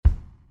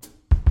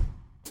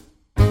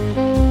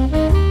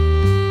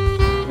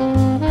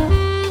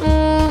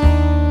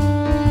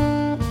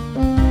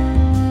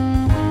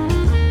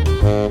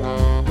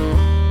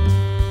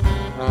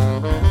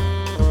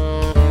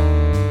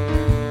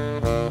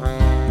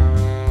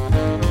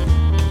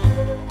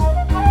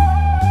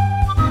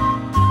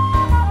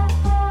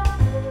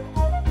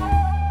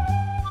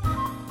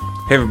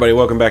Hey everybody,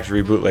 welcome back to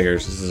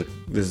Rebootleggers.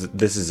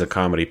 This is a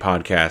comedy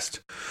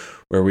podcast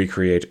where we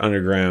create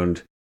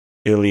underground,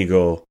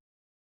 illegal,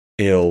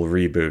 ill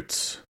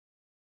reboots.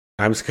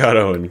 I'm Scott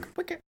Owen.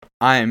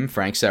 I'm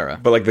Frank Serra.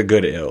 But like the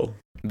good ill.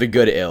 The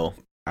good ill.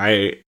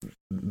 The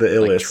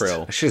illest. Like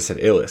Trill. I should have said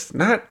illest.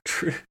 Not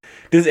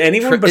Does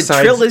anyone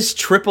besides... Trill is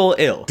triple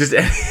ill. Is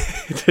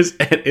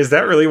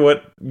that really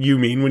what you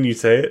mean when you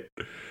say it?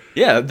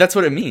 Yeah, that's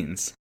what it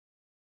means.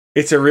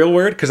 It's a real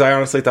word? Because I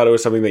honestly thought it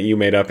was something that you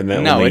made up and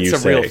that only you say. No,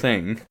 it's a real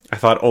thing. I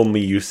thought only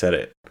you said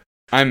it.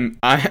 I'm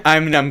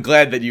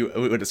glad that you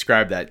would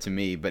describe that to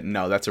me, but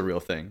no, that's a real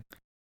thing.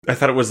 I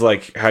thought it was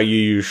like how you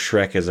use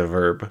Shrek as a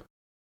verb.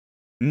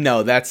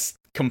 No, that's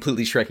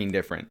completely Shreking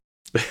different.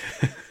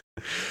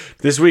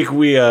 This week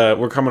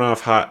we're coming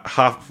off We're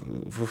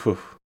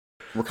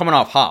coming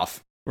off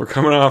Hoff. We're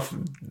coming off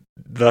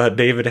the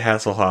David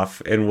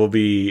Hasselhoff, and we'll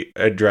be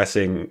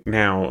addressing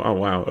now. Oh,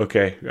 wow.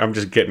 Okay. I'm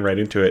just getting right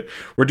into it.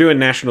 We're doing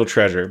National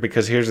Treasure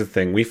because here's the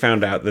thing. We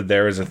found out that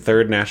there is a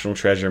third National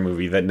Treasure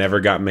movie that never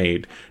got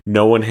made.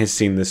 No one has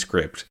seen the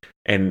script.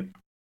 And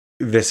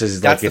this is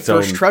That's like its own...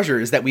 That's the first own... treasure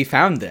is that we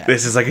found that.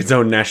 This is like its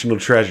own National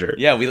Treasure.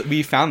 Yeah,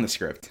 we found the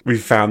script. We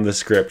found the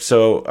script.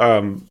 So,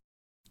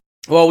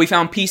 well, we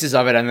found pieces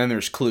of it, and then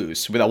there's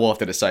clues that we'll have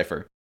to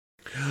decipher.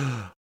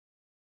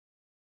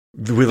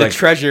 With the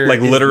treasure,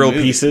 like literal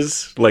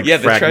pieces, like yeah,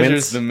 fragments. The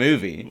treasure's the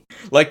movie.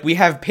 Like we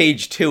have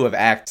page 2 of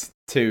Act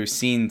 2,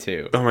 Scene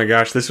 2. Oh my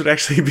gosh, this would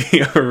actually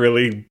be a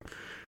really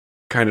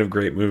kind of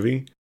great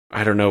movie.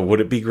 I don't know, would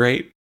it be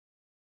great?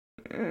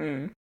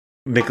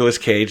 Nicolas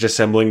Cage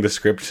assembling the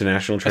script to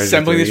National Treasure.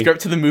 Assembling 3. the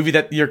script to the movie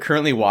that you're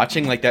currently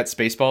watching, like that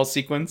Spaceballs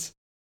sequence.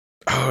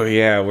 Oh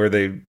yeah, where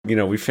they,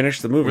 we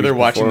finished the movie where they're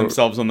watching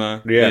themselves on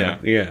the.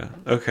 Yeah.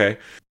 Okay.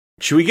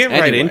 Should we get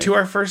right into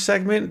our first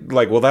segment?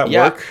 Like, will that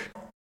work?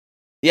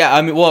 Yeah,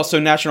 I mean, well, so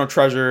National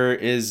Treasure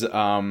is, I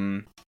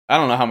don't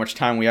know how much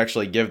time we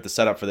actually give the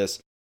setup for this.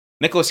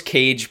 Nicolas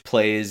Cage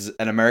plays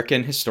an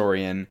American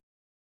historian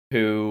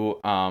who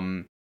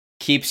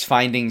keeps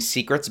finding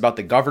secrets about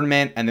the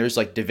government, and there's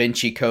like Da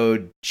Vinci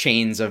Code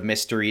chains of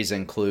mysteries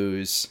and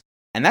clues.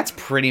 And that's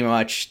pretty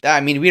much,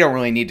 I mean, we don't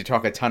really need to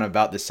talk a ton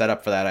about the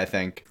setup for that, I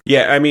think.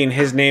 Yeah, I mean,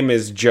 his name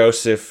is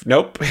Joseph,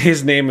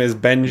 his name is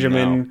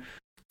Benjamin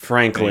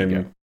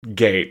Franklin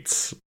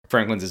Gates.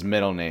 Franklin's his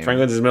middle name.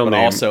 But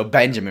also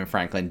Benjamin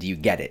Franklin. Do you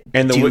get it?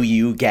 And the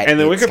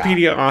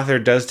Wikipedia Scott? Author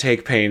does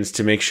take pains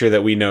to make sure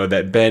that we know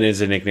that Ben is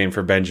a nickname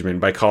for Benjamin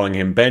by calling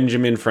him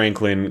Benjamin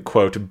Franklin,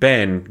 quote,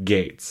 Ben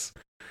Gates.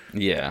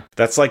 Yeah.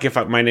 That's like if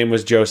my name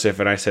was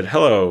Joseph and I said,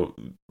 hello,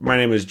 my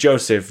name is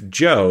Joseph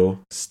Joe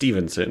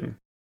Stevenson.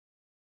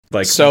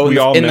 Like, so we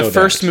all know that. In the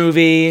first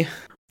movie,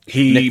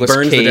 he Nicolas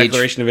burns Cage, the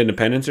Declaration of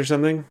Independence or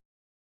something?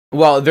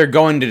 Well, they're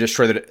going to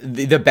destroy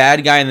the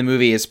bad guy in the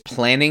movie is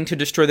planning to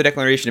destroy the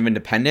Declaration of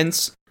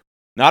Independence.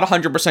 Not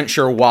 100%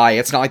 sure why.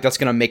 It's not like that's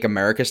going to make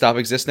America stop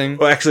existing.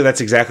 Well, actually,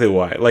 that's exactly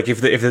why. Like, if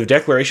the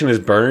Declaration is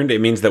burned, it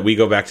means that we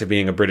go back to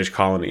being a British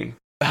colony.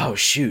 Oh,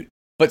 shoot.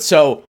 But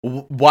so,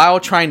 while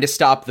trying to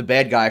stop the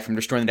bad guy from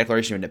destroying the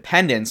Declaration of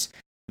Independence,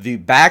 the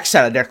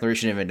backside of the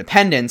Declaration of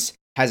Independence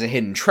has a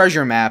hidden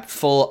treasure map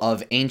full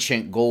of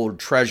ancient gold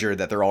treasure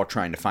that they're all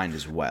trying to find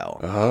as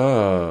well.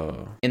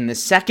 Oh. In the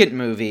second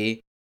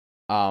movie,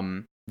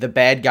 the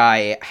bad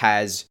guy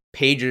has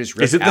pages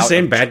ripped out. Is it the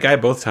same bad guy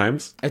both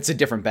times? It's a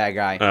different bad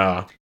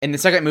guy. In the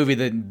second movie,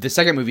 the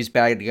second movie's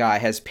bad guy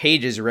has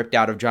pages ripped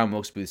out of John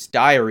Wilkes Booth's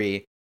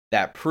diary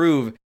that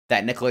prove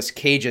that Nicolas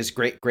Cage's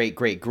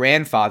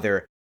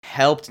great-great-great-grandfather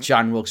helped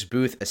John Wilkes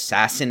Booth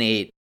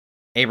assassinate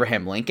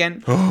Abraham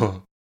Lincoln.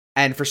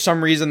 And for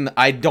some reason,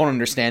 I don't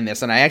understand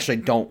this, and I actually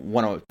don't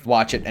want to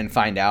watch it and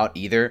find out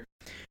either.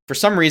 For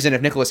some reason,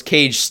 if Nicolas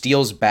Cage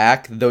steals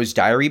back those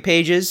diary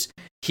pages,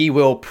 he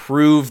will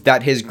prove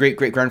that his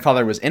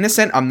great-great-grandfather was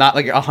innocent. I'm not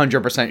like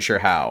 100% sure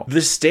how.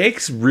 The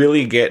stakes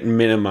really get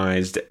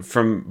minimized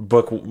from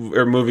book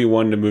or movie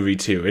 1 to movie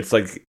 2. It's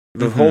like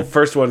the whole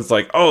first one's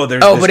like, there's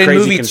this but in crazy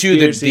movie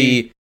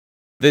conspiracy. 2,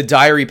 the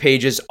diary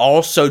pages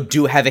also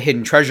do have a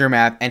hidden treasure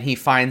map, and he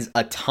finds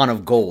a ton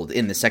of gold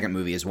in the second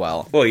movie as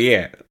well. Well,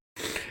 yeah.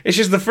 It's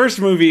just the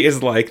first movie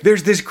is like,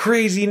 there's this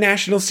crazy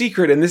national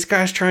secret, and this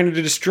guy's trying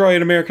to destroy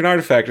an American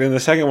artifact. And in the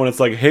second one, it's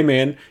like, hey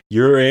man,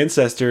 your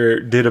ancestor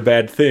did a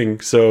bad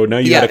thing, so now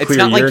you gotta clear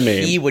your name. Yeah, it's not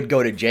like he would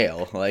go to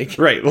jail. Like,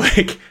 right,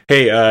 like,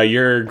 hey,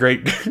 your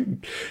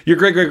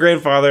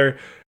great-great-grandfather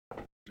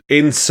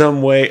in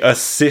some way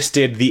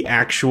assisted the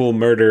actual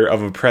murder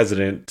of a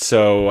president,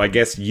 so I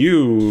guess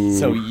you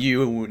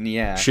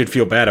should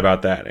feel bad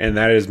about that. And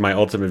that is my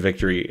ultimate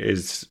victory,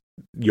 is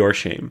your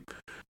shame.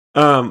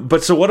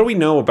 But so what do we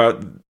know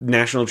about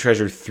National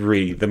Treasure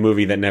 3, the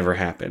movie that never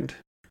happened?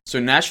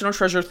 So National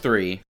Treasure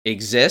 3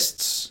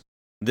 exists,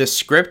 the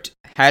script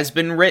has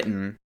been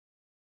written,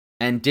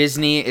 and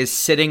Disney is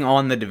sitting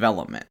on the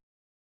development.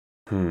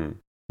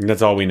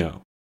 That's all we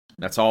know.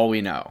 That's all we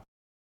know.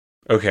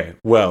 Okay,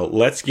 well,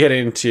 let's get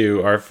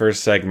into our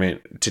first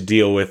segment to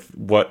deal with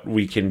what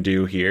we can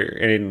do here.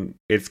 And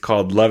it's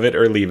called Love It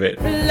or Leave It.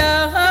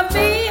 Love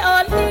me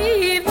or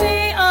leave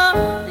me or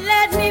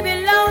let me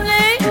be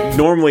lonely.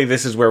 normally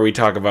this is where we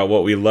talk about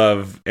what we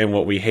love and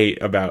what we hate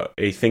about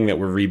a thing that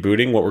we're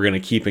rebooting, what we're going to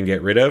keep and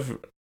get rid of.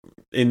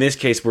 In this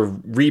case, we're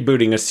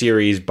rebooting a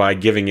series by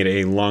giving it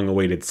a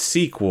long-awaited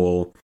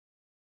sequel.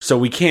 So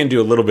we can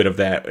do a little bit of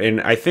that.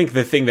 And I think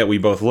the thing that we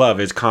both love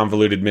is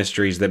convoluted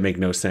mysteries that make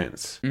no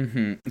sense.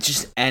 Mm-hmm.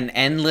 Just an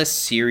endless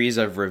series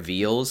of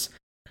reveals,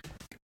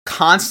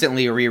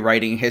 constantly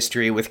rewriting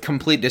history with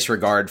complete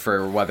disregard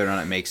for whether or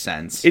not it makes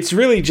sense. It's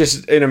really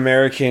just an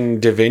American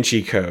Da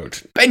Vinci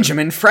Code.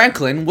 Benjamin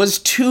Franklin was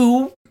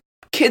 2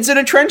 kids in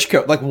a trench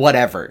coat. Like,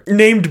 whatever.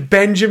 Named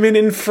Benjamin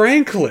and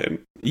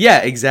Franklin. Yeah,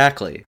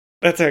 exactly.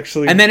 That's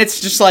actually... And then it's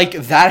just like,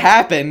 that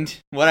happened.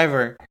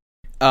 Whatever.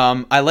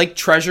 I like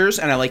treasures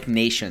and I like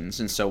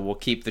nations, and so we'll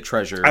keep the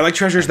treasure. I like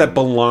treasures that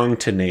belong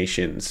to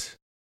nations.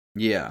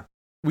 Yeah.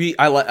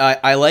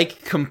 I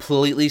like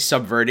completely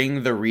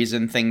subverting the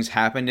reason things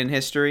happened in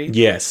history.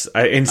 Yes,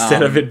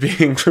 instead of it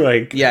being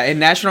like... Yeah, in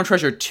National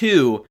Treasure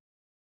 2,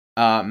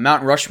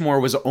 Mount Rushmore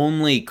was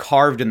only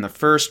carved in the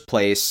first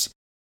place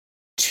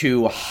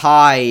to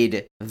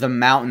hide the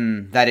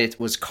mountain that it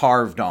was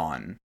carved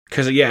on.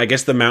 Because, I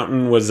guess the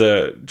mountain was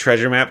a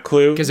treasure map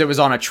clue. Because it was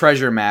on a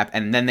treasure map,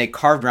 and then they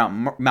carved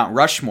Mount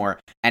Rushmore,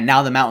 and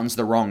now the mountain's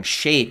the wrong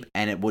shape,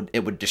 and it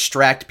would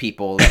distract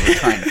people that were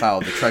trying to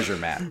follow the treasure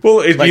map.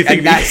 Well, do you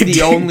think that's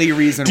the only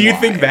reason Do you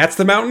think that's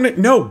the mountain?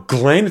 No,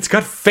 Glenn, it's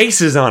got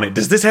faces on it.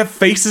 Does this have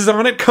faces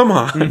on it? Come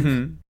on.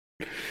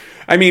 Mm-hmm.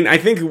 I mean, I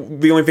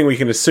think the only thing we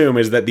can assume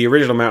is that the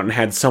original mountain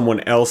had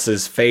someone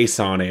else's face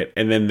on it,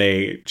 and then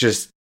they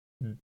just...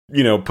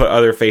 put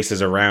other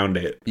faces around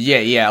it.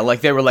 Yeah,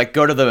 like they were like,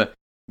 go to the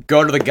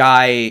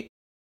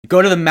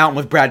mountain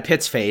with Brad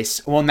Pitt's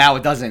face. Well, now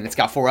it doesn't. It's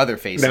got 4 other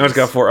faces. Now it's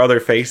got 4 other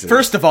faces.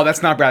 First of all,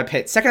 that's not Brad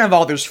Pitt. Second of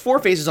all, there's 4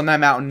 faces on that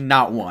mountain,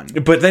 not 1.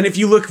 But then if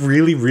you look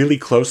really, really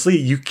closely,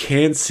 you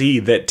can see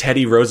that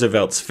Teddy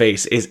Roosevelt's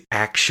face is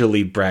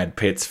actually Brad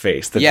Pitt's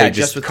face. That they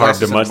just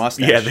carved a mustache.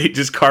 Yeah, they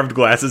just carved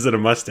glasses and a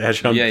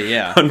mustache on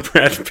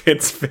Brad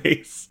Pitt's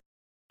face.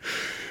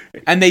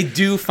 And they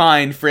do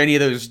find, for any of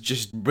those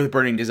just with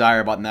burning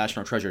desire about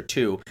National Treasure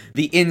 2,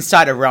 the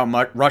inside of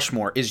Mount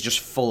Rushmore is just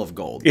full of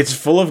gold. It's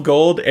full of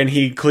gold, and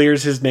he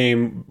clears his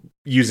name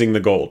using the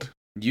gold.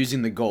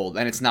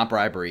 And it's not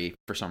bribery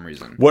for some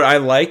reason. What I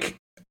like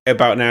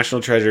about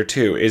National Treasure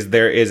 2 is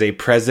there is a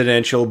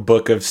presidential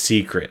book of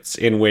secrets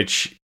in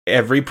which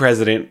every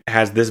president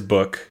has this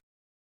book.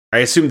 I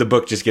assume the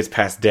book just gets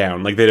passed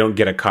down. Like, they don't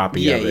get a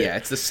copy of it. Yeah,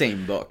 it's the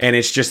same book. And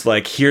it's just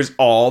like, here's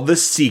all the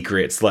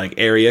secrets, like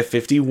Area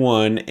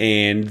 51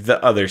 and the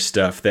other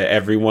stuff that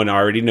everyone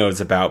already knows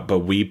about, but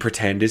we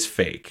pretend is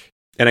fake.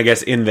 And I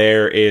guess in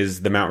there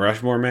is the Mount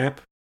Rushmore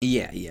map?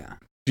 Yeah.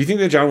 Do you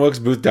think the John Wilkes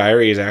Booth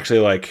diary is actually,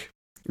 like,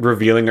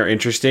 revealing or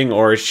interesting,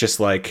 or it's just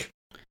like...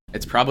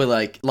 It's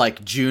probably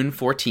like June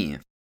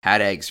 14th. Had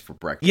eggs for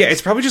breakfast. Yeah,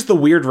 it's probably just the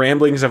weird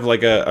ramblings of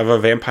like a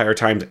Vampire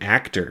Times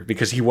actor,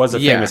 because he was a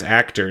famous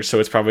actor, so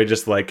it's probably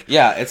just like...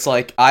 Yeah, it's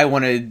like, I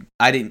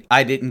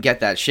didn't get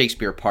that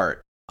Shakespeare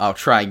part. I'll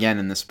try again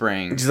in the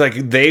spring. It's like,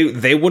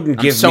 they wouldn't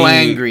give me... I'm so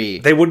angry.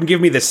 They wouldn't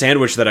give me the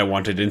sandwich that I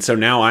wanted, and so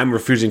now I'm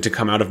refusing to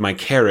come out of my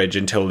carriage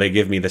until they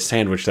give me the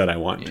sandwich that I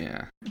want.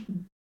 Yeah.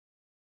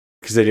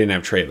 Because they didn't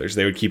have trailers.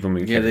 They would keep them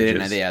in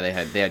carriages.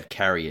 They had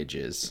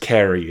carriages.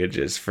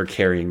 Carriages for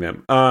carrying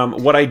them.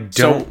 What I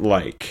don't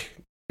like...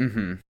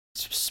 Mm-hmm.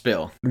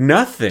 Spill.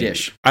 Nothing.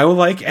 Dish. I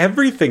like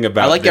everything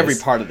about this. I like every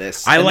part of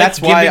this.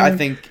 That's why I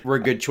think we're a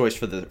good choice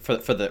for the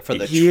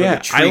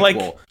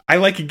trequel. I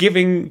like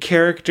giving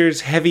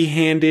characters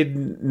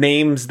heavy-handed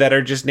names that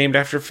are just named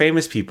after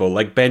famous people,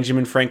 like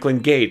Benjamin Franklin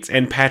Gates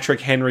and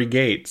Patrick Henry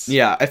Gates.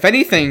 Yeah, if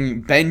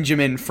anything,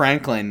 Benjamin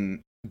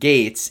Franklin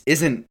Gates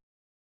it's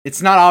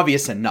not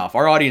obvious enough.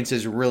 Our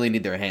audiences really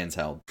need their hands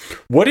held.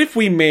 What if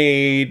we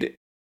made...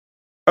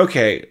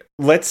 Okay,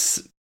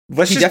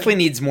 he definitely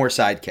needs more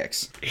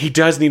sidekicks. He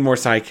does need more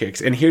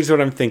sidekicks. And here's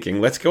what I'm thinking.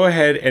 Let's go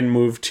ahead and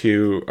move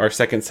to our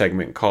second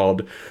segment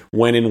called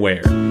When and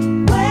Where.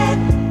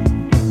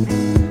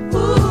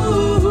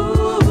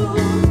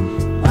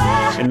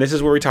 And this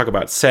is where we talk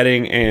about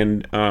setting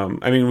and,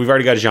 we've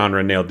already got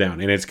genre nailed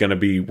down, and it's going to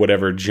be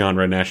whatever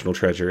genre National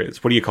Treasure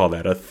is. What do you call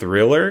that? A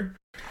thriller?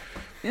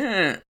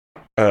 Yeah.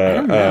 I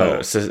don't know.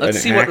 Let's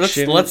see what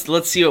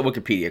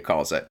Wikipedia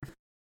calls it.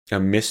 A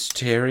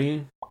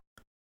mystery?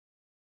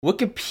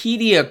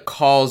 Wikipedia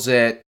calls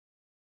it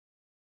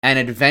an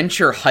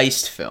adventure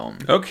heist film.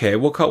 Okay,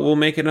 we'll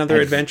make another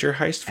adventure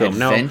heist film.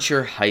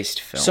 Heist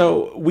film.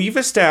 So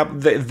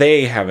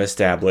they have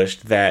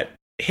established that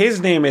his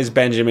name is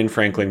Benjamin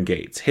Franklin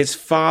Gates. His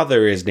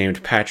father is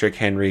named Patrick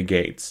Henry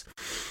Gates.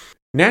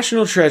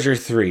 National Treasure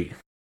 3.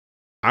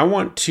 I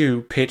want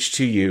to pitch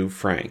to you,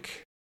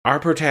 Frank. Our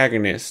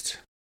protagonist,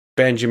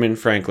 Benjamin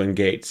Franklin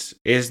Gates,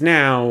 is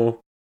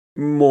now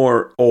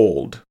more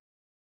old.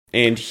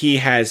 And he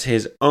has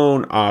his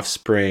own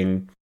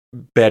offspring,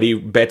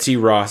 Betsy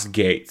Ross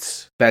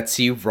Gates.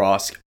 Betsy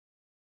Ross.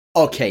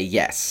 Okay,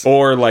 yes.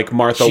 Or like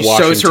Martha Washington.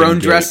 She sews her own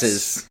Gates.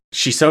 Dresses.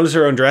 She sews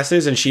her own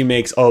dresses, and she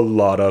makes a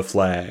lot of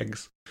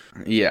flags.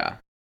 Yeah.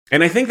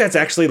 And I think that's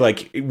actually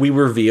like, we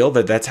reveal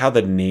that that's how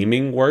the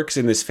naming works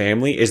in this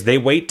family, is they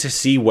wait to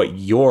see what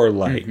you're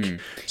like. Mm-hmm.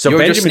 So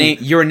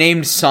you're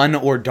named son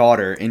or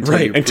daughter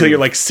until you're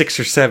like 6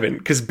 or 7.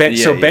 Because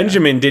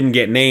Benjamin didn't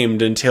get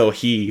named until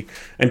he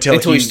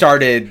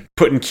started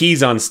putting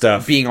keys on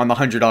stuff, being on the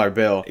 $100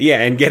 bill. Yeah,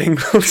 and getting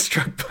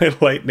struck by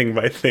lightning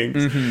by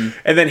things. Mm-hmm.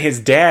 And then his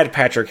dad,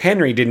 Patrick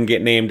Henry, didn't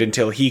get named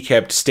until he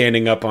kept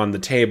standing up on the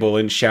table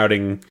and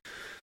shouting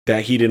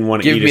that he didn't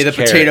want to eat his carrots. Give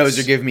me the potatoes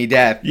or give me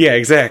death. Yeah,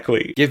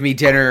 exactly. Give me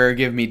dinner or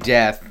give me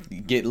death.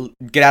 Get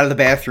out of the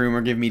bathroom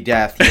or give me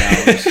death. You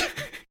know?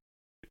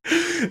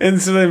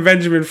 And so then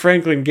Benjamin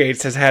Franklin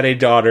Gates has had a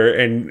daughter,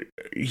 and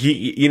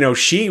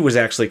she was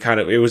actually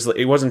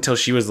it wasn't until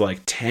she was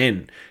like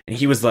 10, and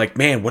he was like,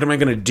 man, what am I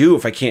going to do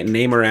if I can't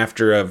name her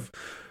after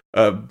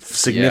a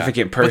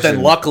significant person? But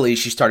then luckily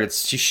she started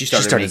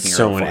making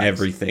sewing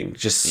everything,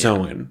 just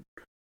sewing.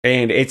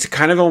 And it's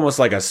kind of almost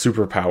like a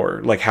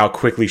superpower, like how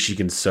quickly she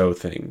can sew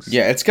things.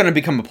 Yeah, it's going to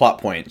become a plot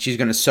point. She's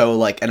going to sew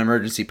like an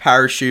emergency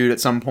parachute at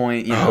some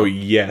point. You know? Oh,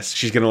 yes.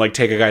 She's going to like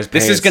take a guy's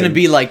pants. This is going to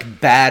be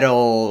like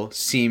battle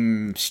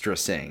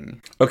seamstressing.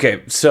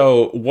 Okay,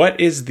 so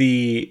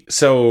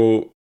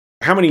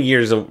how many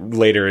years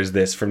later is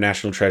this from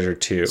National Treasure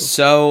 2?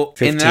 So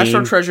 15? In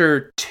National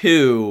Treasure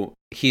 2,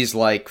 he's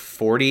like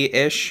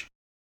 40-ish.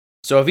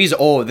 So if he's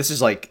old, this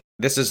is like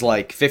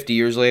 50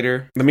 years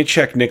later. Let me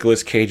check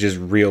Nicolas Cage's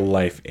real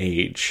life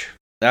age.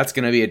 That's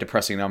going to be a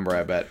depressing number,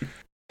 I bet.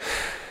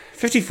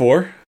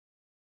 54.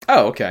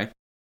 Oh, okay.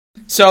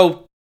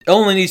 So it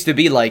only needs to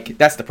be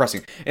that's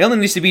depressing. It only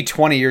needs to be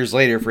 20 years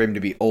later for him to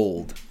be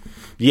old.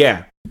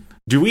 Yeah.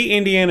 Do we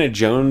Indiana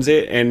Jones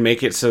it and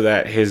make it so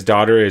that his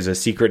daughter is a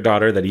secret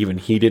daughter that even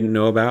he didn't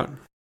know about?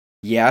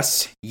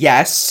 Yes.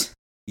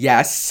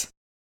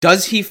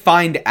 Does he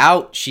find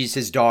out she's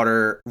his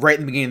daughter right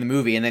in the beginning of the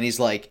movie, and then he's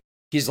like,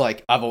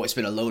 I've always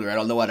been a loner. I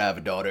don't know how to have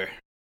a daughter.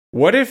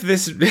 What if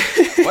this...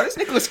 What does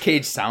Nicolas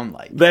Cage sound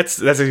like? That's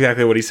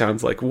exactly what he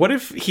sounds like. What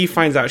if he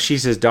finds out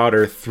she's his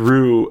daughter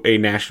through a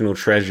National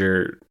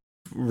Treasure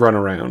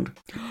runaround?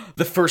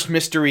 The first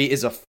mystery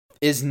is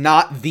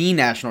not the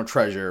National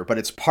Treasure, but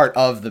it's part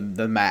of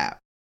the map.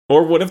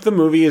 Or what if the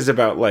movie is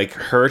about like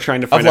her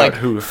trying to find out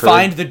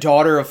find the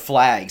daughter of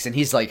Flags, and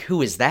he's like,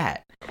 who is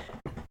that?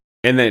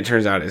 And then it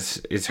turns out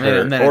it's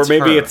her. Or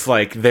maybe it's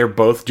like they're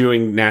both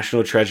doing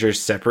National Treasures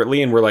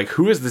separately, and we're like,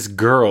 who is this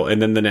girl?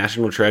 And then the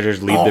National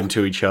Treasures lead them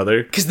to each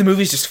other. Because the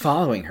movie's just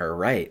following her,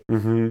 right?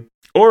 Mm-hmm.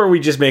 Or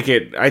we just make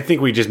it, I think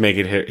we just make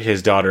it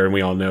his daughter, and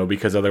we all know,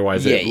 because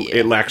otherwise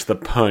it lacks the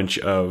punch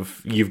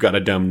of, you've got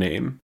a dumb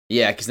name.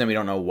 Yeah, because then we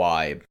don't know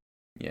why.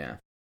 Yeah.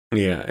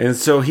 Yeah, and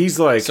so he's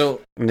like,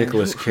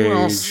 Nicolas Cage. Who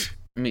else?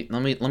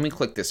 Let me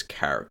click this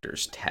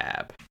characters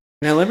tab.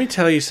 Now, let me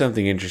tell you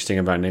something interesting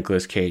about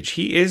Nicolas Cage.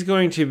 He is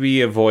going to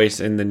be a voice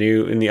in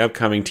the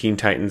upcoming Teen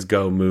Titans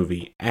Go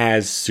movie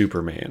as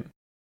Superman.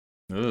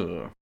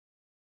 Ugh.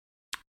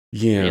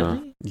 Yeah.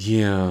 Really?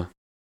 Yeah.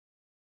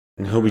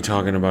 And he'll be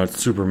talking about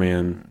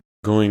Superman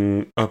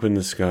going up in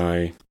the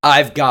sky.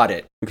 I've got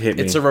it. Hit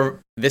me.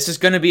 This is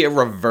going to be a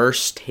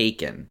reverse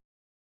Taken.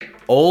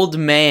 Old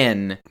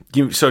man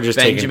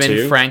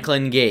Benjamin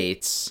Franklin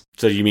Gates.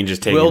 So you mean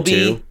just Taken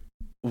 2?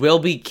 Will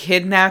be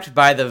kidnapped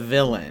by the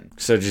villain.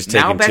 So just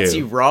Taken 2. Now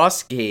Betsy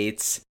Ross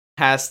Gates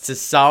has to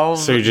solve.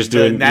 So you're just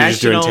doing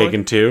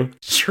Taken 2?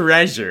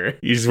 Treasure.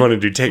 You just want to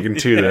do Taken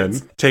 2 then.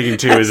 Taken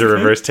 2 is a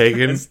reverse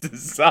Taken. Has to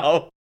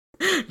solve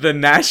the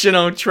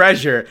national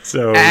treasure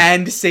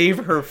and save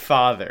her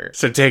father.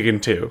 So Taken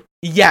 2.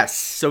 Yes,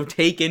 so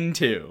Taken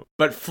 2,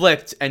 but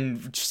flipped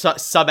and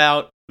sub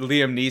out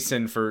Liam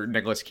Neeson for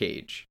Nicolas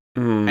Cage.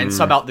 And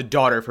sub out the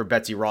daughter for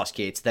Betsy Ross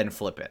Gates, then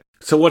flip it.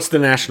 So what's the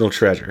national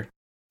treasure?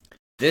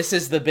 This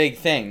is the big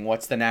thing.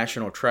 What's the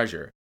national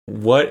treasure?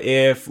 What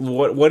is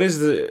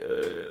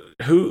the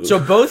who? So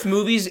both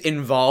movies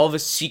involve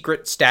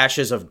secret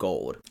stashes of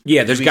gold.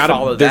 Yeah, there's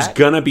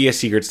gonna be a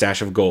secret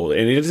stash of gold,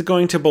 and it is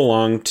going to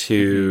belong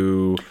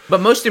to.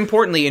 But most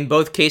importantly, in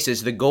both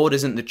cases, the gold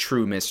isn't the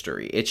true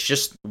mystery. It's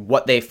just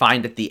what they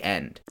find at the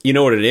end. You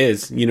know what it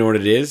is. You know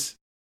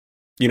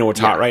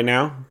what's hot right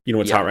now. You know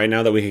what's hot right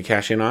now that we could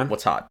cash in on.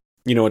 What's hot?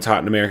 You know what's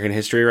hot in American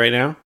history right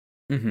now.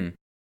 Mm-hmm.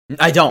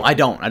 I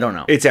don't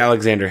know. It's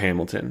Alexander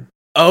Hamilton.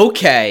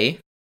 Okay.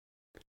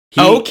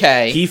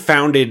 He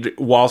founded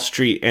Wall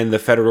Street and the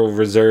Federal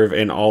Reserve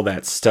and all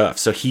that stuff.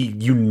 So he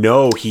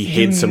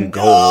hid some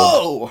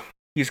gold.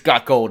 He's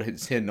got gold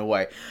hidden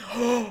away.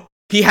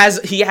 He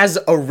has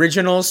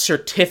original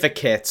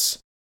certificates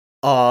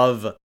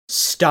of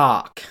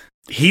stock.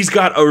 He's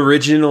got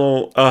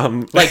original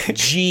like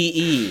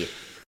GE,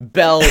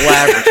 Bell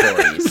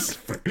Laboratories,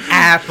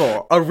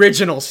 Apple,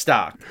 original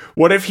stock.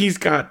 What if he's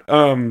got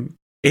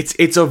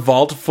It's a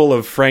vault full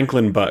of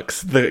Franklin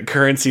bucks, the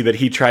currency that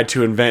he tried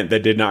to invent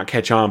that did not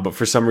catch on, but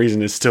for some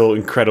reason is still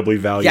incredibly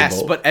valuable.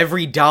 Yes, but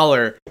every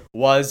dollar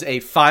was a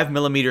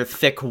 5mm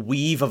thick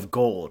weave of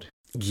gold.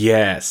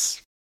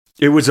 Yes.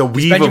 It was a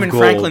weave of gold. Benjamin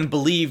Franklin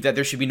believed that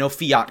there should be no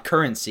fiat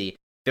currency.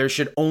 There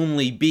should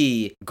only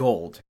be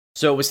gold.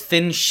 So it was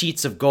thin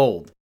sheets of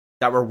gold.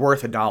 that were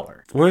worth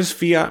 $1. What does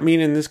fiat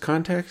mean in this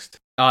context?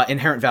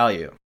 Inherent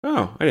value.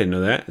 Oh, I didn't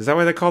know that. Is that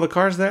why they call the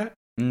cars that?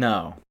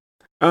 No.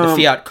 The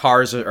fiat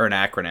cars are an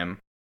acronym.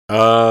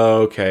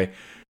 Oh, okay.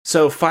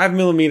 So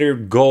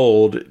 5mm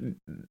gold,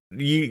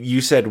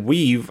 you said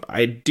weave.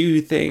 I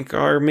do think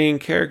our main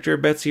character,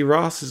 Betsy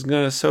Ross, is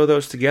going to sew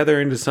those together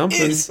into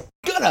something. Is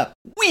gonna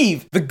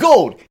weave the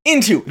gold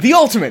into the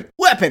ultimate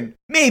weapon,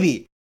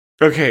 maybe.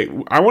 Okay,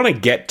 I want to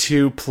get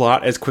to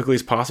plot as quickly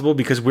as possible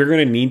because we're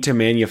going to need to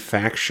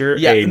manufacture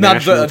a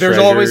national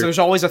treasure. There's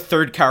always a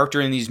third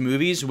character in these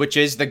movies, which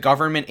is the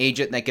government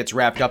agent that gets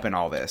wrapped up in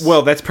all this.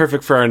 Well, that's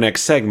perfect for our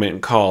next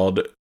segment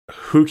called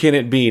Who Can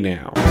It Be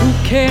Now?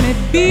 Who can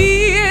it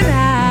be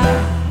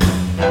now?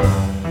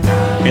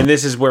 And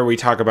this is where we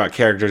talk about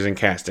characters and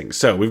casting.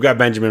 So we've got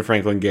Benjamin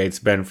Franklin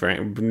Gates,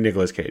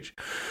 Nicolas Cage.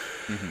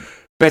 Mm-hmm.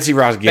 Betsy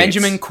Ross Gates.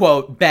 Benjamin,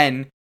 quote,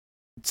 Ben,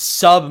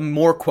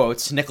 more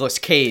quotes, Nicolas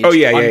Cage. Oh,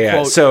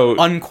 yeah. So,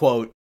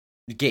 unquote,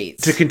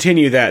 Gates. To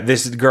continue that,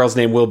 this girl's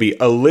name will be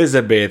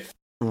Elizabeth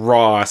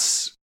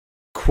Ross,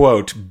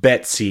 quote,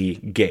 Betsy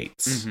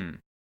Gates. Mm-hmm.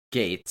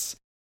 Gates.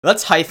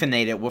 Let's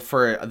hyphenate it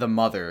for the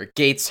mother.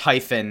 Gates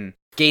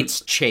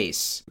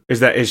Chase.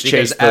 Is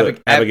Chase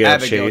Abigail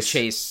Chase?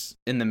 Chase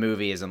in the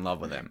movie is in love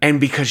with him.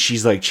 And because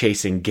she's like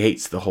chasing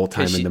Gates the whole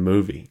time in the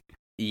movie.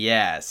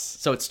 Yes.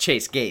 So it's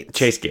Chase Gates.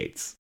 Chase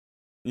Gates.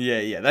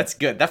 Yeah, that's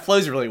good. That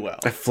flows really well.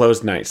 That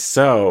flows nice.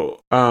 So,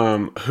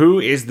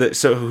 who's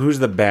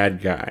the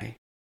bad guy?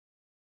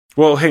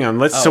 Well, hang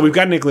on. So we've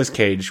got Nicolas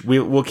Cage.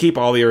 We'll keep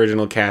all the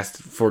original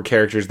cast for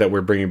characters that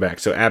we're bringing back.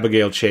 So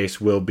Abigail Chase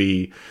will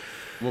be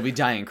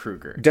Diane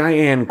Kruger.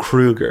 Diane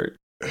Kruger.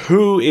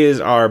 Who is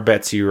our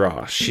Betsy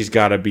Ross? She's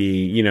got to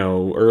be,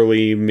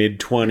 early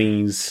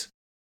mid-20s.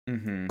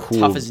 Mm-hmm. Cool.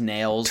 Tough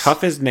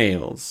as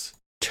nails.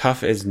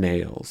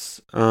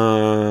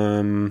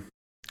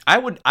 I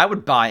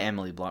would buy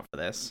Emily Blunt for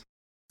this.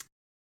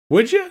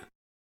 Would you?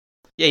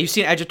 Yeah, you've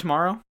seen Edge of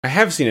Tomorrow? I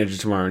have seen Edge of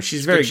Tomorrow, and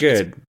she's very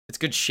good. It's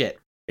good shit.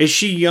 Is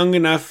she young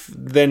enough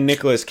than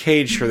Nicolas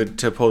Cage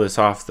to pull this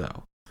off,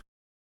 though?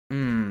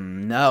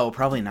 No,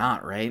 probably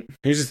not, right?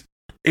 Here's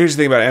the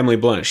thing about Emily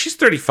Blunt. She's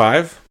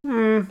 35.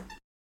 You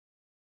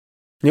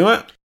know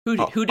what? Who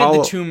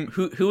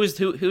is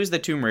the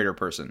Tomb Raider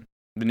person?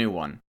 The new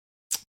one.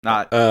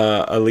 Not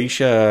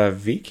Alicia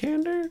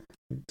Vikander? Is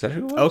that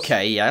who it was?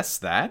 Okay, yes,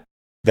 that.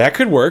 That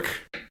could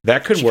work.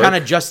 She kind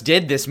of just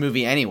did this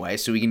movie anyway,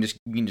 so we can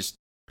just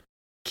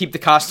keep the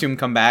costume,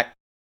 come back.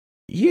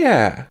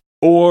 Yeah.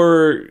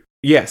 Or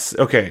yes,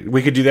 okay,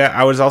 we could do that.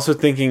 I was also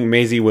thinking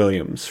Maisie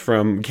Williams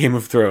from Game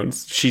of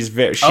Thrones. But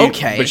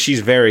she's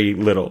very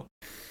little.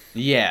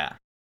 Yeah.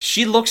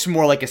 She looks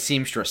more like a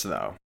seamstress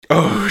though.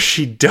 Oh,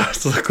 she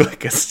does look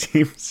like a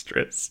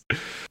seamstress.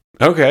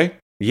 Okay.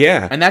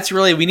 Yeah. And that's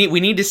really we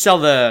need to sell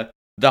the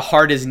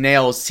hard as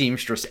nails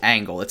seamstress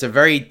angle. It's a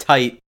very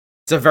tight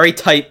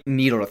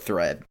needle to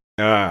thread.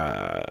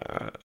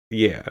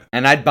 Yeah.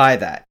 And I'd buy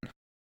that.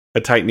 A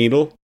tight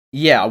needle?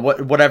 Yeah,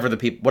 whatever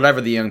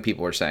the young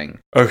people are saying.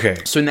 Okay.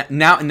 So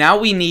now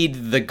we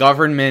need the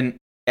government,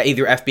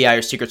 either FBI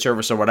or Secret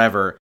Service or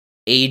whatever,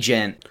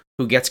 agent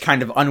who gets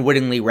kind of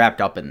unwittingly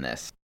wrapped up in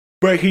this.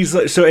 But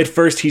so at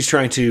first he's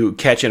trying to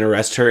catch and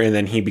arrest her, and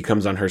then he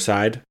becomes on her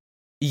side?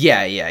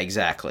 Yeah,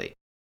 exactly.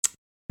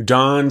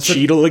 Don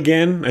Cheadle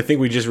again? I think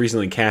we just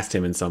recently cast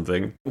him in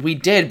something. We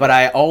did, but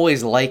I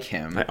always like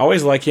him. And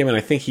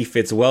I think he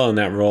fits well in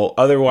that role.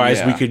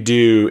 Otherwise, we could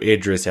do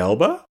Idris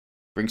Elba.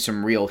 Bring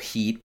some real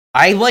heat.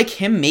 I like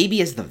him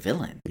maybe as the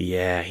villain.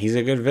 Yeah, he's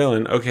a good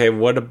villain. Okay,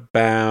 what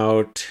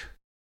about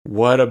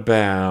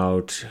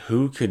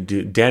who could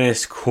do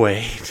Dennis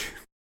Quaid?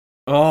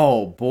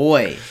 Oh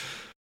boy.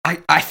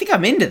 I think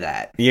I'm into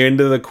that. You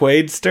into the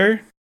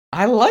Quaidster?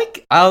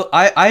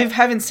 I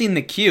haven't seen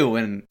The Q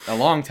in a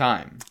long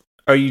time.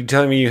 Are you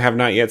telling me you have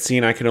not yet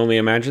seen I Can Only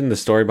Imagine, the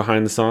story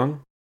behind the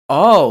song?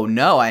 Oh,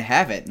 no, I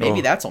haven't.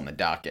 Maybe that's on the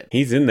docket.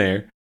 He's in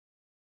there.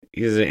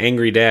 He's an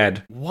angry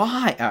dad.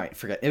 Why? All right,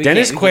 forget.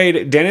 Dennis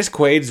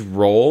Quaid's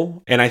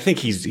role, and I think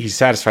he's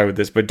satisfied with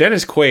this, but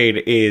Dennis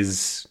Quaid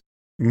is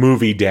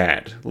movie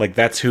dad. Like,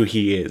 that's who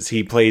he is.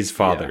 He plays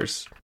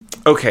fathers. Yeah.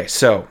 Okay,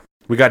 so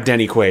we got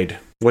Denny Quaid.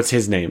 What's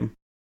his name?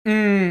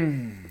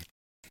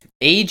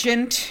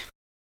 Agent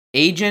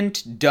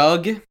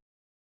Doug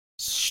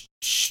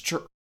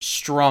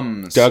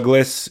Strums.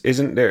 Douglas,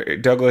 isn't there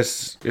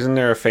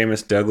a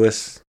famous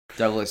Douglas?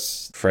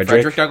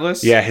 Frederick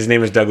Douglass? Yeah, his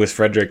name is Douglas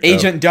Frederick. Though.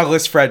 Agent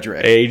Douglas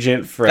Frederick.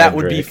 That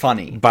would be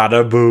funny.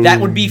 Bada boom.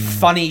 That would be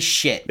funny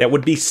shit. That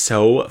would be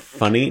so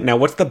funny. Now,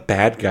 what's the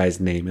bad guy's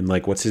name and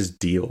what's his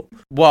deal?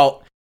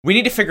 Well, we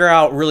need to figure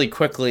out really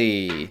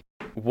quickly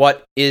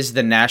what is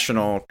the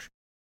national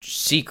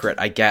secret,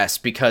 I guess,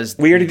 because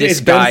we already did.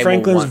 It's Ben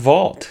Franklin's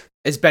vault.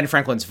 It's Ben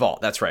Franklin's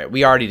vault. That's right.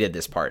 We already did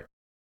this part.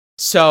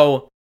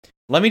 So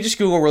let me just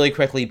Google really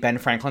quickly Ben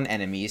Franklin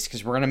enemies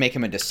because we're gonna make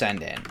him a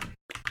descendant.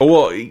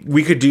 Well,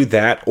 we could do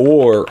that,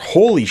 or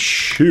holy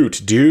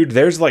shoot, dude!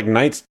 There's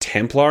Knights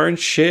Templar and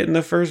shit in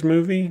the first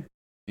movie.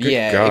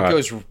 God.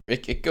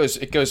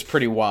 it goes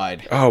pretty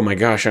wide. Oh my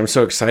gosh, I'm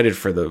so excited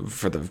for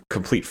the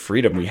complete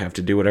freedom we have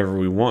to do whatever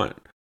we want.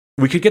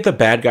 We could get the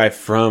bad guy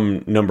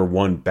from number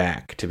 1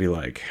 back to be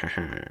like,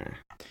 haha.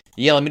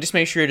 Yeah, let me just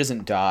make sure he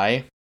doesn't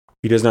die.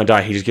 He does not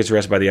die. He just gets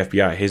arrested by the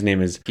FBI. His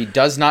name is... He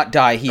does not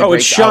die.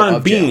 It's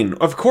Sean Bean.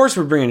 Of course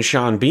we're bringing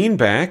Sean Bean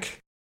back.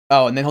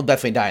 Oh, and then he'll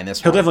definitely die in this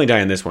one. He'll definitely die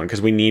in this one,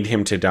 because we need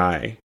him to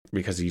die.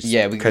 Because he's...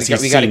 Yeah, we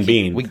seen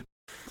Bean.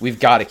 We've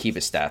got to keep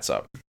his stats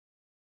up.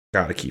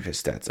 Gotta keep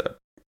his stats up.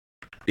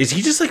 Is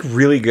he just, like,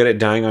 really good at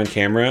dying on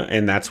camera,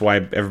 and that's why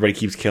everybody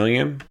keeps killing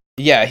him?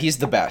 Yeah, he's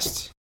the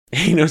best.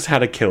 He knows how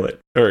to kill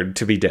it, or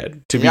to be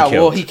dead, to be killed.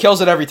 Well, he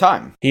kills it every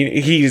time.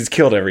 He's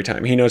killed every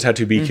time. He knows how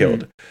to be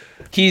killed.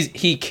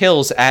 He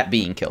kills at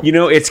being killed. You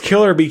know, it's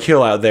kill or be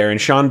kill out there, and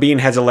Sean Bean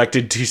has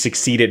elected to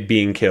succeed at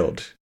being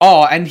killed.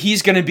 Oh, and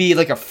he's gonna be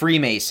like a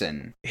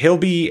Freemason. He'll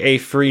be a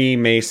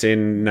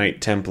Freemason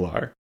Knight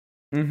Templar.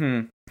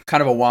 Mm-hmm.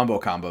 Kind of a wombo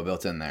combo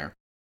built in there.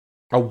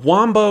 A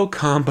wombo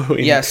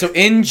combo? So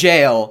in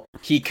jail,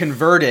 he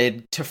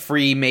converted to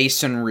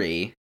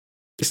Freemasonry.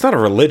 It's not a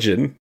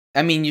religion.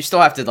 I mean, you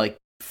still have to, like,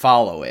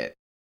 follow it.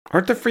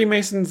 Aren't the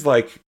Freemasons,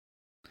 like...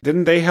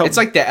 Didn't they help... It's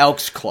like the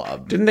Elks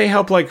Club. Didn't they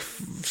help, like,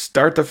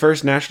 start the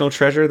first National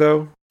Treasure,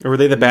 though? Or were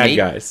they the bad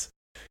guys?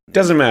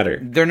 Doesn't matter.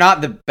 They're not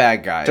the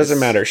bad guys.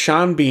 Doesn't matter.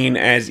 Sean Bean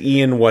as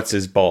Ian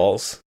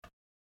What's-His-Balls.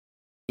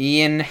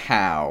 Ian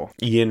Howe.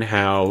 Ian,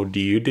 how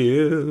do you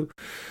do?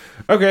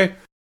 Okay.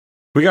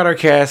 We got our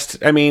cast.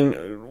 I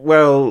mean,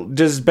 well,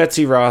 does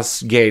Betsy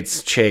Ross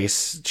Gates,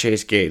 Chase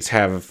Gates,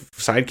 have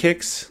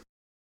sidekicks?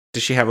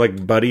 Does she have,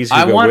 like, buddies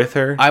who go with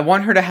her? I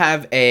want her to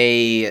have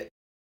a,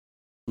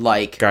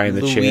 like, guy in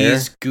the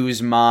Luis chair?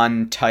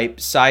 Guzman type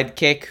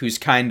sidekick who's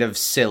kind of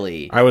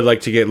silly. I would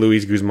like to get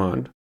Luis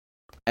Guzman.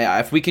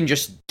 If we can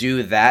just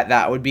do that,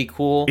 that would be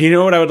cool. You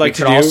know what I would like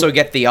to do? We could also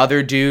get the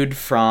other dude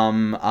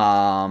from...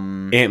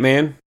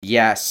 Ant-Man?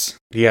 Yes.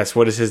 Yes,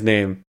 what is his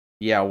name?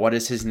 Yeah, what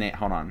is his name?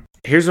 Hold on.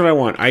 Here's what I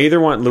want. I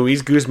either want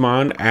Luis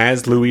Guzman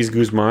as Luis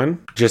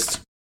Guzman, just...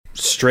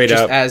 Straight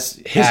up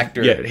as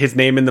actor. Yeah, his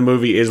name in the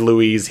movie is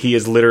Luis. He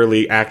is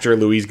literally actor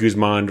Luis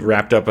Guzman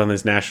wrapped up on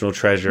this National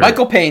Treasure.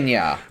 Michael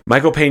Pena.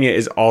 Michael Pena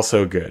is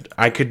also good.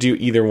 I could do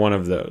either one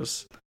of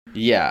those.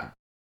 Yeah.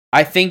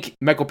 I think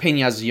Michael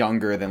Pena is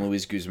younger than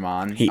Luis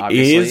Guzman. He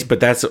is, but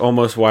that's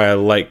almost why I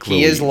like Luis.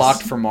 He is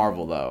locked for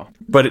Marvel, though.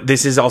 But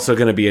this is also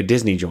going to be a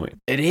Disney joint.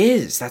 It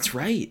is. That's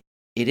right.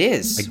 It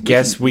is. I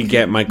guess we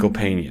get Michael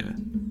Pena.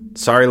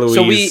 Sorry,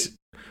 Luis. So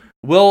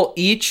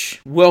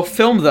we'll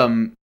film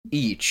them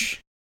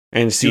each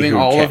and see doing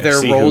all of their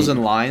roles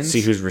and lines.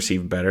 See who's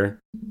received better.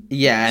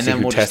 Yeah, and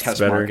then we'll just test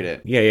market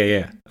it.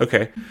 Yeah.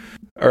 Okay.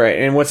 All right.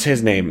 And what's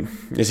his name?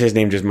 Is his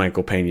name just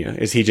Michael Pena?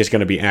 Is he just going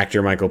to be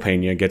actor Michael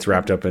Pena gets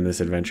wrapped up in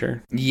this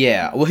adventure?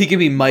 Yeah. Well, he could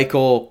be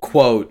Michael,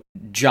 quote,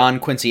 John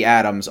Quincy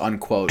Adams,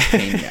 unquote,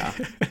 Pena.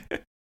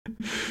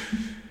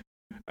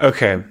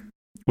 Okay.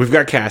 We've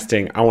got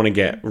casting. I want to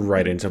get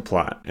right into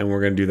plot. And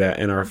we're going to do that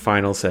in our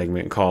final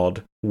segment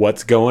called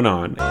What's Going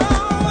On?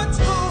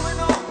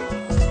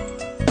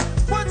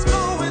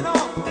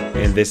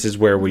 And this is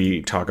where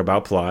we talk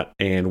about plot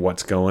and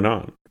what's going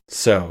on.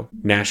 So,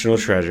 National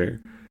Treasure.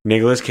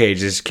 Nicolas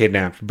Cage is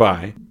kidnapped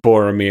by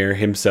Boromir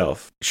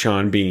himself,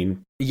 Sean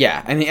Bean.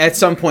 Yeah, and at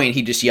some point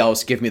he just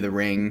yells, "Give me the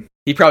ring."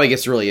 He probably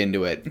gets really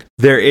into it.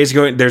 There's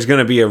going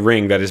to be a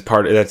ring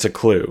that's a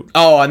clue.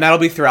 Oh, and that'll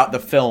be throughout the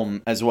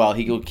film as well.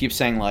 He'll keep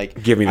saying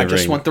like, "Give me the ring. I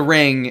just want the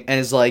ring," and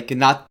it's like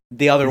not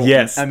the other one.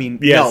 Yes. I mean,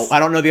 no, I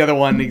don't know the other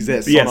one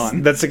exists. Yes, hold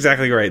on. That's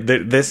exactly right.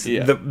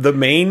 The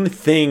main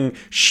thing,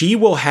 she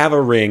will have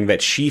a ring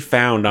that she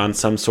found on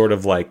some sort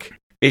of like.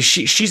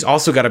 She's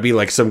also got to be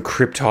like some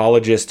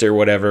cryptologist or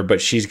whatever, but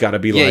she's got to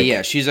be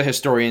Yeah, she's a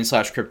historian /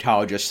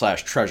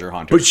 cryptologist / treasure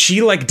hunter. But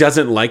she like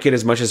doesn't like it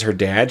as much as her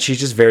dad. She's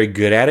just very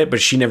good at it,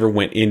 but she never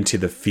went into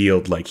the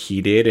field like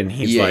he did. And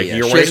he's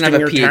 "You're wasting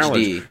your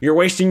talents. You're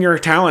wasting your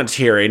talents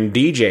here in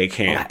DJ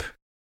camp."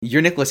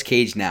 You're Nicolas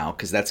Cage now,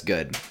 because that's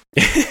good.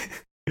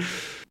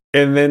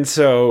 And then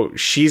so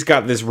she's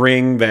got this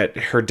ring that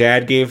her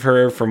dad gave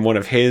her from one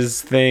of his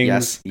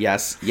things.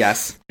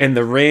 Yes. And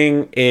the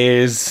ring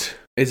is...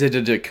 Is it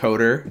a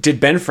decoder? Did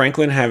Ben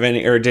Franklin have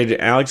any, or did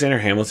Alexander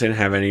Hamilton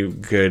have any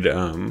good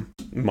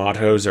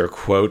mottos or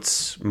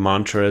quotes,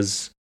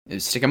 mantras?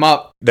 Stick 'em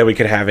up. That we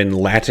could have in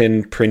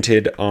Latin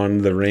printed on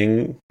the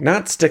ring?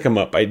 Not stick 'em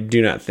up, I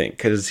do not think,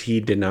 because he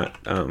did not...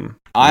 I'm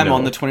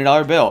on the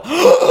 $20 bill.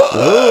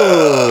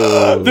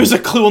 There's a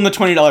clue on the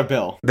 $20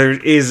 bill. There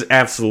is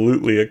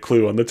absolutely a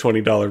clue on the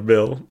 $20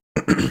 bill.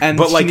 And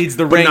but she needs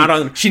the ring.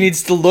 She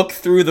needs to look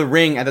through the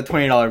ring at the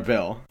 $20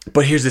 bill.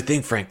 But here's the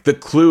thing, Frank. The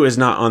clue is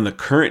not on the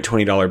current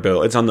 $20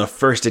 bill. It's on the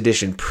first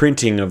edition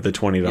printing of the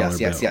 $20 bill.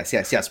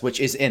 Yes. Which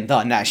is in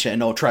the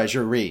National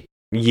Treasury.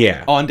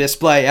 Yeah. On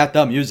display at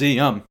the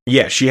museum.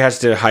 Yeah, she has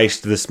to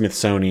heist the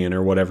Smithsonian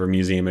or whatever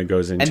museum it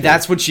goes into. And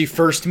that's when she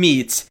first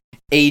meets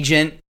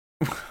Agent...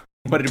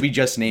 What did we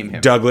just name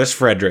him? Douglas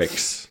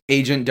Fredericks.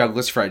 Agent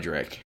Douglas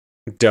Frederick.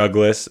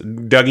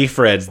 Dougie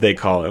Freds, they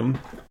call him.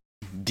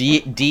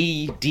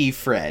 D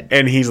Fred.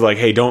 And he's like,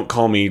 hey, don't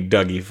call me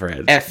Dougie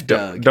Fred. F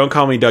Doug. Don't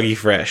call me Dougie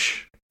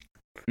Fresh.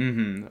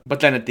 Mm-hmm. But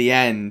then at the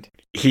end,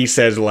 he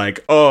says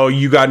like, oh,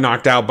 you got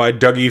knocked out by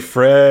Dougie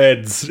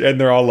Freds. And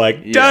they're all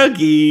like,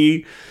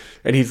 Dougie.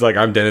 And he's like,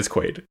 I'm Dennis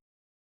Quaid.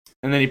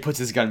 And then he puts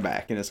his gun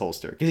back in his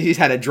holster because he's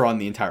had it drawn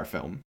the entire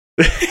film.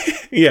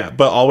 Yeah,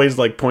 but always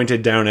like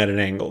pointed down at an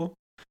angle.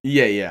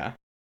 Yeah,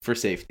 for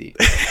safety.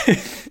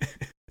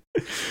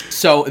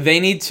 So they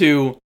need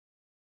to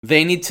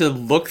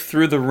look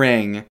through the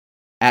ring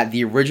at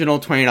the original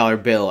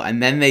 $20 bill,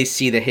 and then they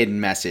see the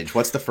hidden message.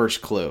 What's the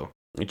first clue?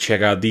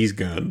 Check out these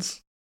guns.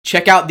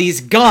 Check out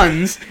these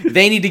guns.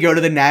 They need to go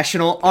to the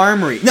National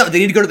Armory. No, they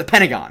need to go to the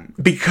Pentagon.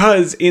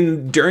 Because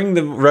during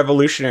the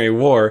Revolutionary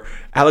War,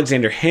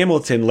 Alexander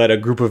Hamilton led a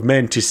group of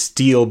men to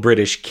steal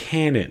British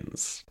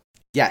cannons.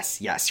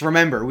 Yes.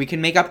 Remember, we can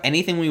make up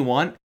anything we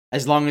want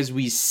as long as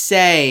we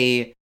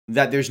say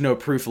that there's no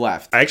proof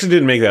left. I actually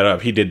didn't make that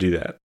up. He did do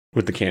that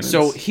with the cannons.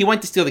 So he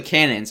went to steal the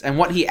cannons, and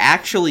what he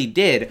actually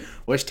did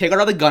was take out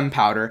all the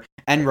gunpowder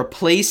and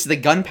replace the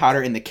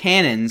gunpowder in the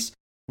cannons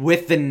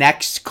with the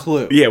next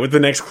clue. Yeah, with the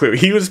next clue.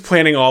 He was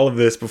planning all of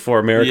this before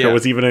America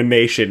was even a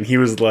nation. He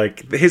was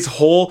like,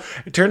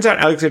 it turns out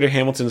Alexander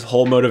Hamilton's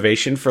whole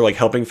motivation for like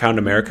helping found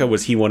America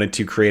was he wanted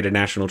to create a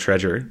national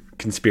treasure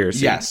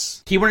conspiracy.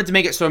 Yes. He wanted to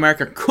make it so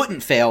America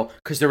couldn't fail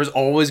because there was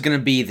always going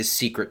to be the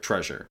secret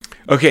treasure.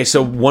 Okay,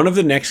 so one of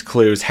the next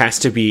clues has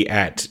to be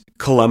at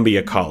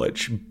Columbia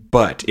College,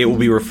 but it will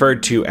be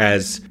referred to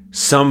as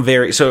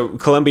so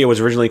Columbia was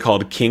originally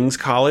called King's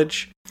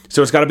College.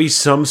 So it's got to be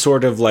some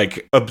sort of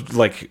like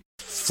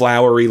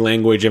flowery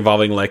language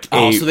involving like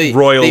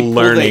royal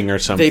learning or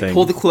something. They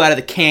pull the clue out of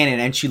the cannon,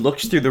 and she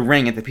looks through the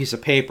ring at the piece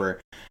of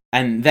paper,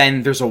 and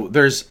then there's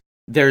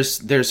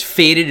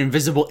faded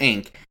invisible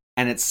ink,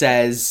 and it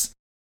says,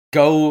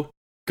 "Go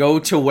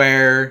to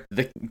where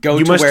the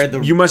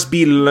you must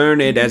be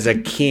learned as a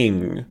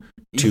king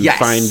to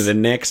find the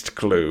next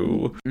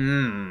clue."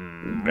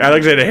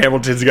 Alexander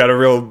Hamilton's got a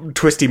real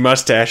twisty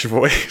mustache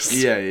voice.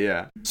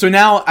 Yeah. So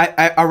now,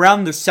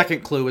 around the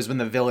second clue is when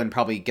the villain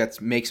probably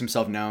makes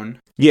himself known.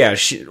 Yeah,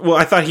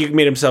 I thought he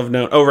made himself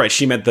known. Oh, right,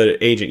 she meant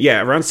the agent.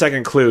 Yeah, around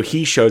second clue,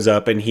 he shows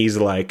up and he's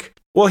like,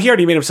 well, he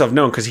already made himself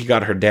known because he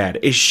got her dad.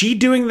 Is she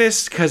doing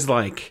this because,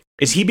 like,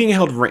 is he being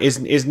held,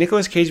 is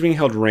Nicolas Cage being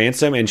held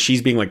ransom and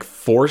she's being, like,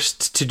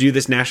 forced to do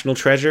this national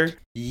treasure?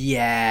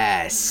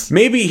 Yes.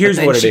 Maybe here's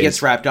what it is. She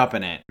gets wrapped up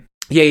in it.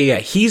 Yeah.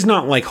 He's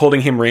not like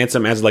holding him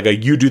ransom as like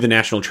you do the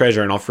national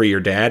treasure and I'll free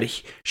your dad.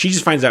 She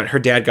just finds out her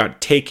dad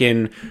got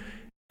taken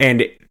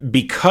and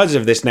because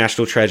of this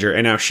national treasure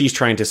and now she's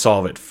trying to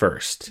solve it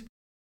first.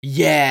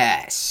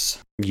 Yes.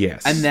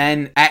 And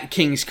then at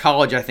King's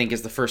College, I think,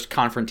 is the first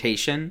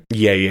confrontation.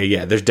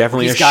 Yeah. There's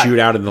definitely a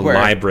shootout in the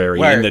library.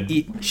 Where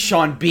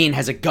Sean Bean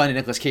has a gun in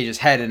Nicolas Cage's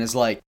head and is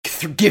like,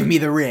 give me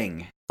the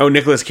ring. Oh,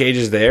 Nicolas Cage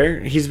is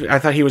there? I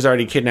thought he was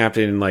already kidnapped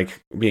and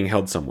like being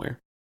held somewhere.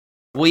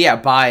 Well, yeah,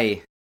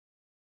 by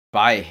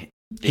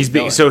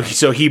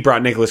so he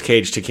brought Nicolas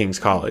Cage to King's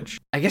College.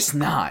 I guess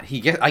not.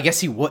 I guess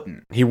he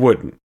wouldn't. He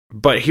wouldn't.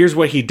 But here's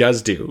what he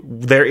does do.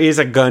 There is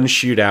a gun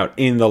shootout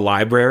in the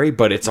library,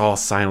 but it's all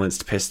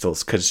silenced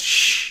pistols because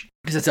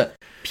it's a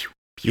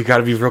you got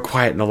to be real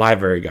quiet in the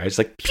library, guys.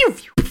 Like pew,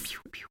 pew, pew,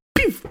 pew,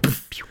 pew,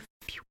 pew,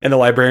 pew. And the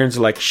librarians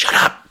are like, "Shut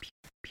up!"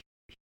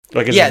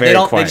 Like it's very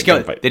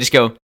quiet. They just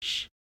go.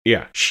 Shh.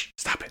 Yeah, shh,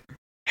 stop it.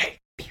 Hey,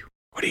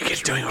 what are you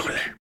kids doing over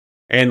there?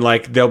 And,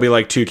 like, there'll be,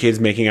 like, two kids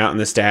making out in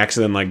the stacks,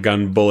 and then, like,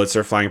 gun bullets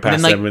are flying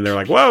past them, and they're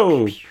like,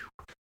 whoa!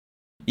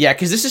 Yeah,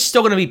 because this is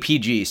still going to be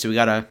PG, so we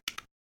gotta...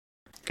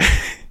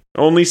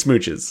 Only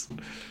smooches.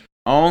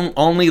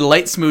 Only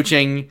light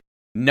smooching,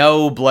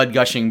 no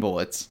blood-gushing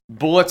bullets.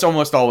 Bullets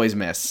almost always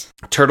miss.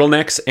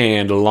 Turtlenecks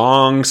and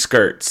long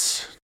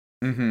skirts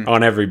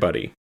on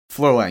everybody.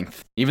 Floor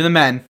length. Even the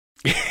men.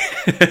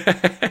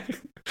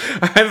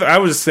 I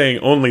was saying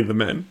only the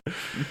men.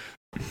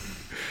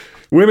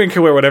 Women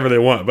can wear whatever they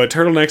want, but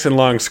turtlenecks and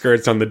long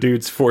skirts on the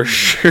dudes for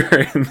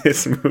sure in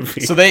this movie.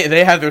 So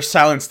they have their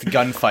silenced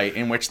gunfight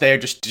in which they are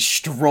just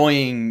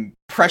destroying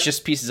precious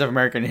pieces of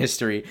American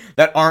history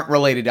that aren't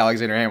related to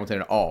Alexander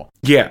Hamilton at all.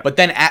 Yeah. But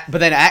then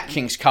at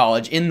King's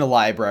College, in the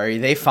library,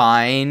 they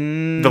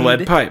find... The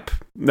lead pipe.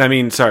 I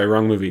mean, sorry,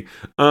 wrong movie.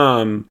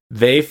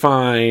 They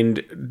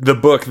find the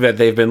book that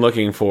they've been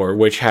looking for,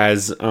 which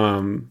has...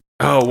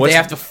 they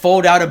have to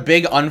fold out a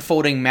big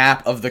unfolding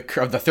map of the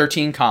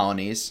 13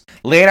 colonies,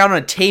 lay it out on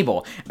a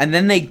table, and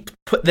then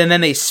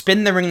they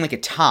spin the ring like a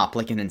top,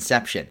 like an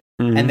Inception,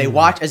 and they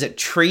watch as it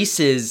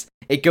traces.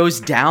 It goes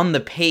down the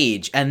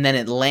page, and then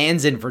it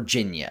lands in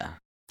Virginia.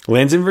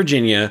 Where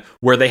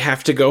they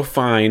have to go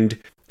find.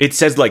 It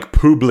says like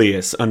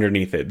Publius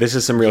underneath it. This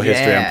is some real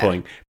history I'm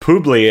pulling.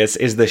 Publius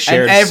is the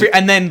shared.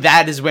 And then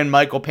that is when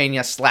Michael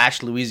Pena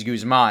 / Luis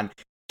Guzman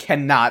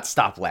cannot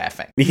stop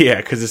laughing. Yeah,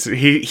 because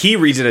he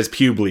reads it as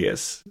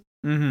Publius.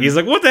 He's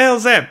like, what the hell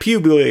is that?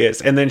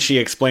 Publius. And then she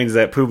explains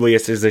that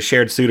Publius is a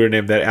shared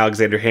pseudonym that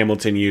Alexander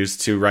Hamilton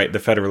used to write the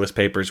Federalist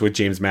Papers with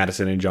James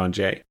Madison and John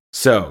Jay.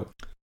 So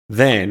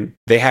then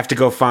they have to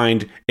go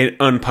find an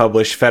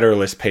unpublished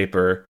Federalist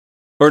paper.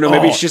 Or no,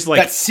 maybe it's just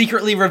like... That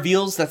secretly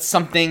reveals that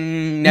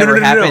something never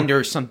happened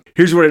or something.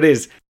 Here's what it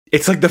is.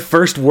 It's like the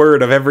first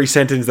word of every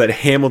sentence that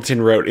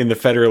Hamilton wrote in the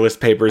Federalist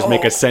Papers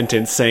make a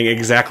sentence saying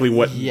exactly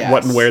what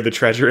and where the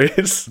treasure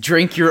is.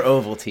 Drink your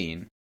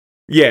Ovaltine.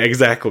 Yeah,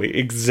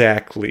 exactly.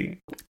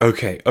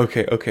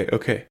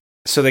 Okay.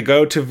 So they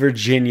go to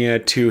Virginia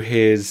to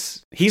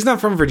his... He's not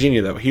from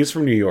Virginia, though. He was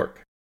from New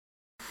York.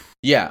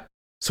 Yeah.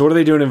 So what are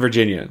they doing in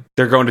Virginia?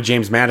 They're going to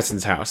James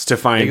Madison's house to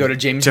find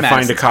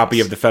find a copy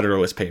of the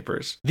Federalist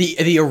Papers.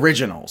 The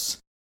originals.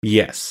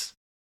 Yes.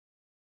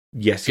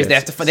 Because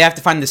they have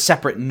to find the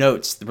separate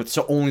notes, but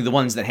so only the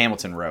ones that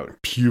Hamilton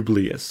wrote.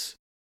 Publius.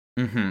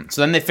 Mm-hmm.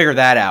 So then they figure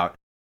that out,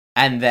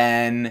 and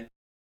then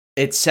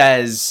it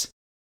says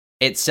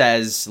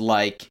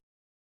like,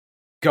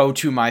 go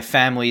to my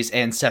family's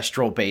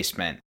ancestral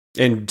basement.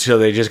 And so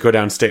they just go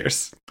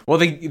downstairs. Well,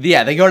 they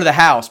go to the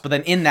house, but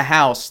then in the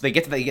house they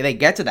get to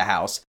the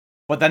house,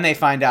 but then they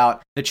find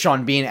out that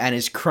Sean Bean and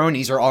his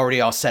cronies are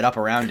already all set up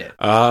around it.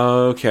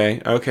 Okay.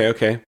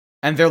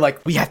 And they're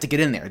like, we have to get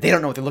in there. They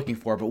don't know what they're looking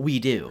for, but we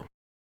do.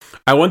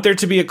 I want there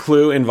to be a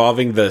clue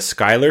involving the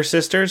Schuyler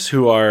sisters,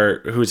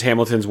 who's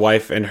Hamilton's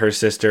wife and her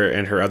sister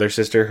and her other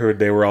sister, who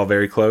they were all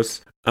very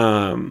close.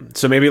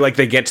 So maybe like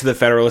they get to the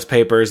Federalist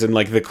Papers and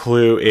like the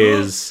clue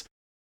is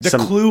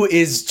clue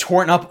is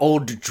torn up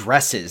old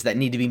dresses that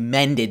need to be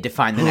mended to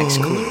find the next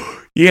clue.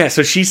 Yeah,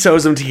 so she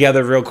sews them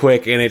together real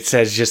quick, and it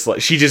says just like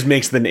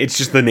it's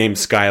just the name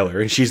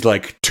Schuyler, and she's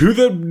like, to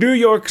the New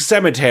York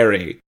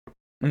cemetery.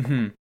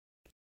 Mm-hmm.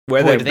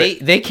 Where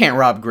they can't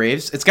rob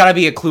graves. It's got to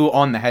be a clue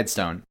on the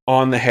headstone.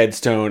 On the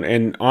headstone,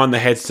 and on the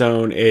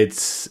headstone,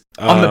 it's...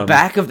 on the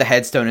back of the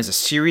headstone is a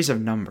series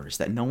of numbers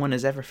that no one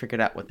has ever figured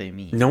out what they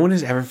mean. No one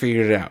has ever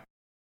figured it out.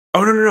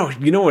 Oh, no.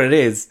 You know what it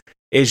is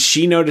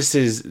she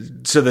notices...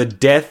 So the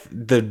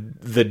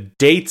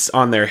dates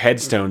on their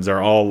headstones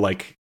are all,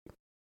 like,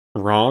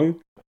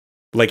 wrong.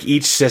 Like,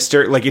 each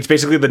sister... Like, it's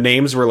basically the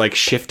names were, like,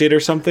 shifted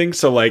or something.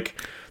 So, like...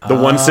 The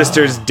one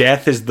sister's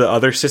death is the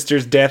other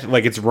sister's death.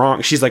 Like, it's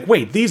wrong. She's like,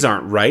 wait, these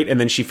aren't right. And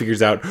then she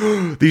figures out,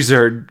 these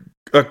are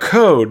a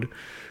code.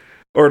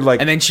 Or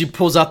like... And then she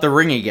pulls out the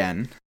ring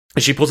again.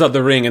 And she pulls out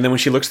the ring. And then when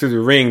she looks through the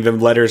ring, the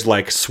letters,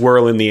 like,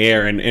 swirl in the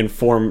air and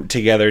form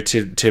together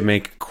to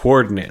make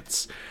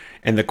coordinates.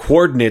 And the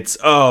coordinates...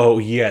 Oh,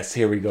 yes.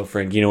 Here we go,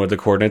 Frank. You know what the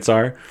coordinates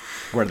are?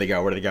 Where do they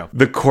go?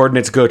 The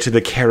coordinates go to the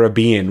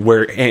Caribbean,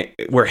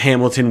 where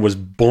Hamilton was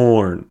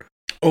born.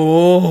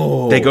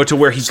 Oh. They go to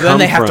where he comes from. So then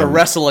they have to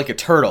wrestle like a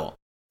turtle.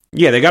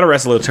 Yeah, they got to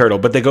wrestle a turtle,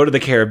 but they go to the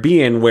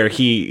Caribbean where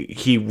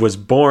he was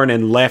born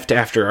and left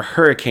after a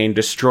hurricane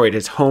destroyed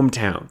his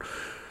hometown.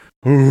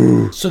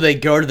 So they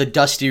go to the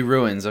dusty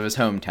ruins of his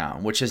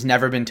hometown, which has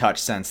never been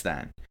touched since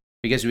then,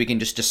 because we can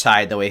just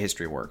decide the way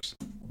history works.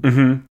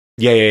 Mm-hmm.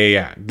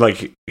 Yeah.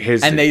 Like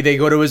his... And they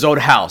go to his old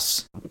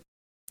house.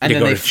 And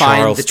then they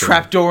find the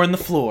trapdoor in the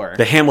floor.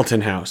 The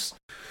Hamilton house.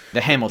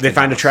 They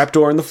find a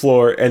trapdoor in the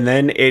floor, and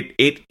then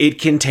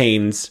it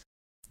contains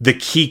the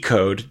key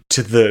code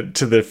to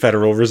the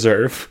Federal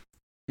Reserve.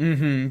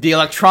 Mm-hmm. The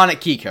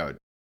electronic key code.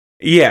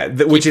 Yeah,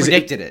 which he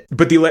predicted it.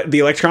 But the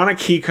electronic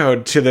key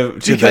code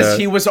because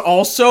he was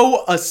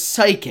also a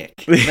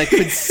psychic that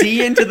could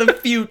see into the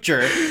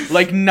future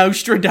like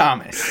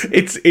Nostradamus.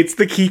 It's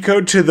the key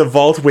code to the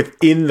vault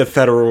within the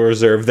Federal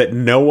Reserve that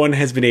no one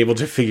has been able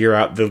to figure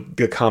out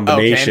the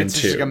combination and it's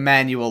just like a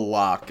manual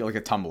lock, like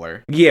a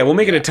tumbler. Yeah, we'll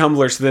make it a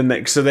tumbler so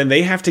then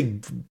they have to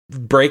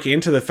break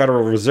into the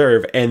Federal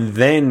Reserve and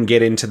then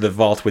get into the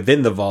vault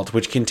within the vault,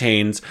 which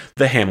contains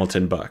the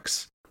Hamilton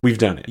bucks. We've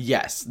done it.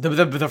 Yes,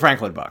 the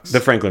Franklin bucks. The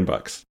Franklin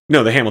bucks.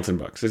 No, the Hamilton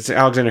bucks. It's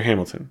Alexander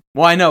Hamilton.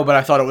 Well, I know, but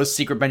I thought it was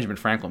secret Benjamin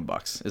Franklin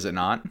bucks. Is it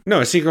not?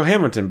 No, it's secret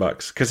Hamilton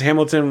bucks. Because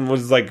Hamilton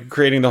was like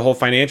creating the whole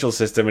financial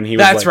system, and he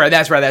was That's right.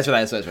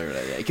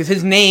 Because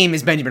his name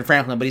is Benjamin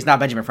Franklin, but he's not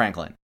Benjamin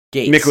Franklin.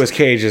 Gates. Nicolas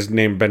Cage is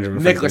named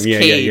Benjamin Franklin. Nicolas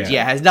Cage,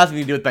 yeah, has nothing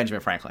to do with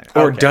Benjamin Franklin.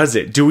 Or does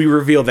it? Do we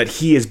reveal that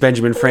he is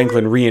Benjamin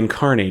Franklin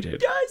reincarnated?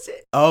 Does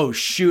it? Oh,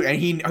 shoot. And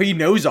he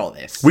knows all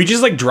this. We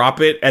just, like,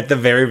 drop it at the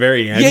very,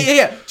 very end.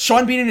 Yeah.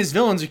 Sean Bean and his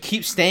villains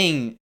keep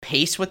staying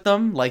pace with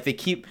them. Like, they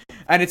keep...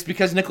 And it's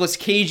because Nicolas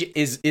Cage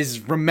is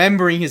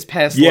remembering his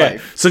past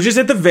life. So just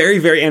at the very,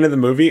 very end of the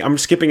movie, I'm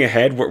skipping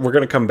ahead. We're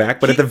going to come back.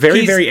 But at the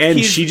very, very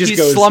end, she just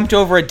goes... He's slumped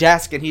over a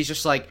desk, and he's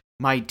just like,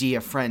 my dear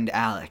friend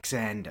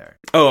Alexander.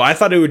 Oh, I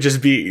thought it would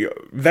just be...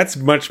 That's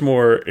much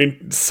more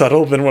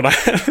subtle than what I...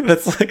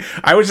 That's like...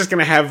 I was just going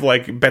to have,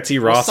 like, Betsy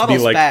Ross be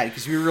like... bad,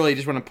 because we really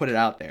just want to put it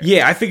out there.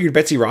 Yeah, I figured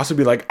Betsy Ross would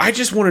be like, I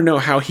just want to know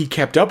how he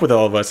kept up with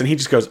all of us. And he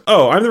just goes,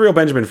 oh, I'm the real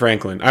Benjamin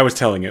Franklin. I was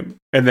telling him.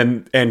 And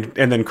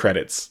then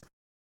credits.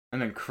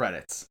 And then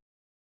credits.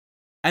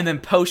 And then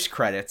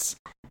post-credits,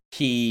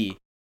 he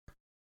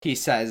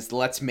says,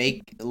 let's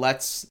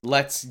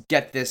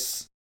get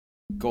this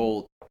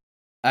gold...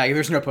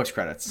 there's no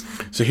post-credits.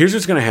 So here's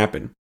what's going to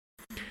happen.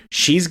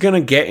 she's going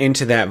to get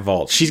into that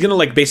vault. She's going to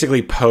like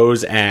basically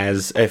pose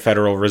as a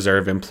Federal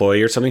Reserve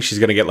employee or something. She's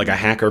going to get like a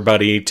hacker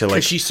buddy to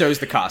like... she sews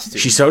the costume.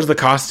 She sews the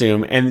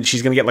costume, and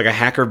she's going to get like a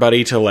hacker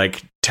buddy to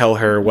like tell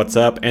her what's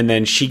up. And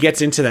then she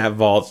gets into that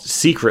vault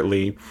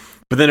secretly.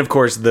 But then, of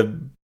course,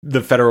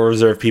 the Federal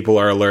Reserve people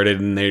are alerted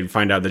and they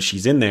find out that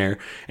she's in there.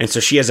 And so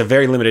she has a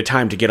very limited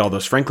time to get all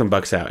those Franklin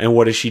bucks out. And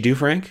what does she do,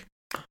 Frank?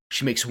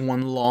 She makes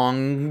one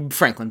long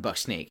Franklin buck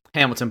snake.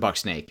 Hamilton buck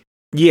snake.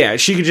 Yeah,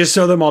 she could just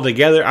sew them all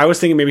together. I was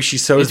thinking maybe she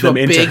sews them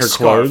into her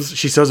clothes.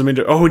 She sews them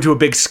into a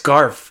big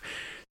scarf.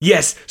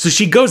 Yes, so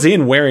she goes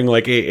in wearing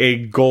like a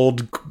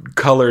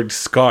gold-colored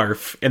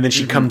scarf, and then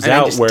she comes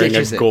out wearing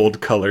a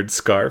gold-colored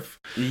scarf.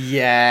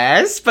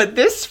 Yes, but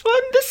the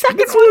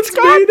second one's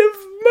made of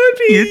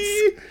money.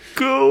 It's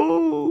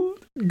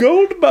gold.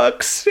 Gold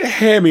bucks.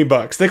 Hammy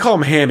bucks. They call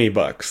them hammy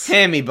bucks.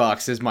 Hammy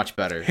bucks is much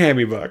better.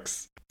 Hammy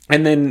bucks.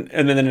 And then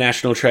the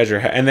national treasure,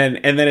 and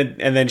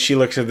then she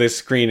looks at this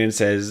screen and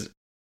says,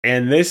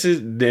 and that's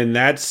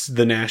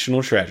the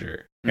national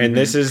treasure, and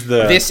this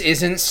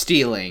isn't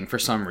stealing for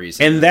some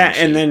reason,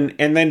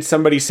 and then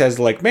somebody says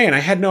like, man, I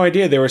had no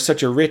idea there was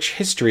such a rich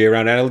history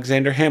around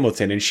Alexander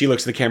Hamilton, and she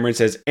looks at the camera and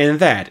says, and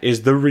that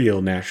is the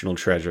real national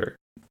treasure.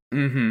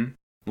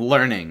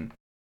 Learning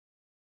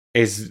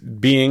is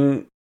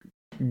being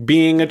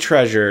a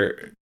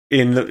treasure.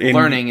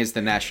 Learning is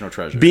the national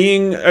treasure.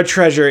 Being a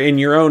treasure in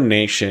your own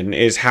nation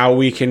is how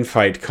we can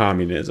fight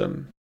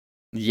communism.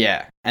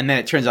 Yeah, and then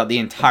it turns out the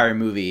entire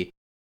movie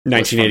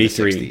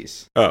 1983.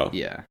 Oh,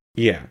 yeah.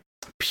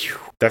 Pew.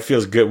 That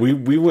feels good.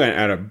 We went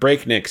at a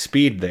breakneck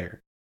speed there.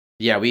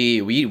 Yeah,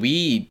 we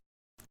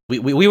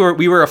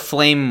were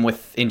aflame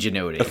with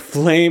ingenuity. A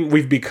flame.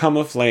 We've become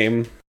a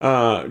flame.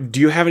 Do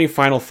you have any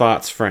final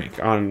thoughts,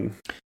 Frank, on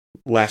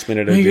last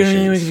minute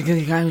additions?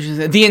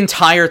 The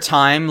entire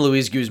time,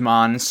 Luis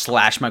Guzman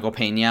 / Michael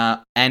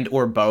Pena and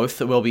or both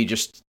will be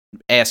just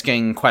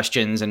asking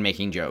questions and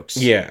making jokes.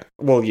 Yeah.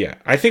 Well, yeah.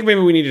 I think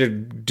maybe we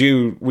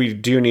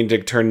do need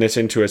to turn this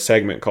into a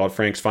segment called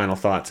Frank's Final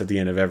Thoughts at the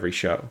end of every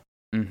show.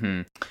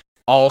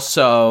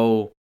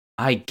 Also,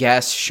 I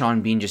guess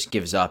Sean Bean just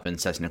gives up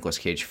and sets Nicolas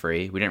Cage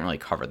free. We didn't really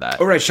cover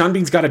that. Oh, right. Sean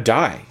Bean's got to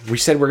die. We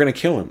said we're going to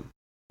kill him.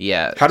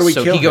 Yeah. How do we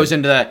kill him? He goes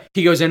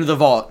into the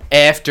vault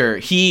after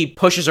he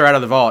pushes her out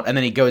of the vault, and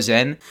then he goes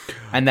in,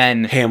 and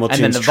then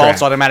the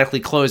vaults automatically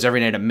close every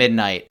night at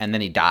midnight, and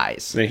then he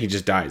dies. Then he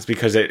just dies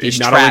because it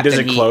not only does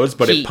it close,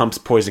 but it pumps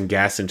poison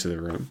gas into the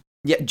room.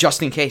 Yeah,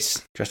 just in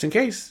case. Just in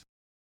case.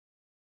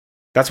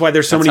 That's why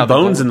there's so many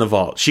bones in the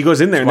vault. She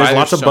goes in there, and there's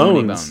lots of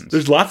bones.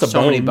 There's lots of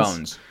bones. So many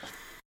bones.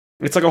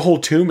 It's like a whole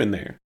tomb in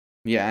there.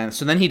 Yeah, and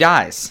so then he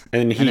dies,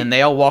 and then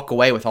they all walk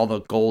away with all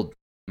the gold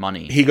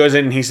money. He goes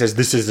in and he says,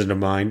 "This isn't a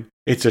mine.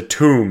 It's a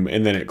tomb,"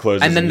 and then it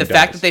closes. And then the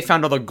fact that they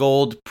found all the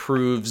gold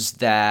proves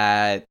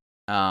that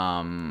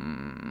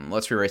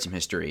let's rewrite some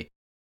history.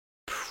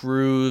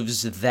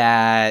 Proves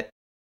that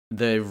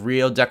the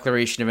real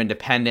Declaration of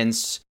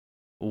Independence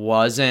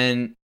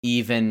wasn't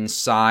even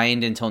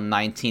signed until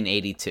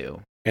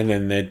 1982. And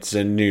then it's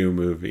a new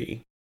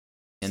movie.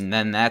 And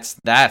then that's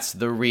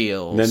the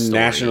real the story.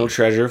 National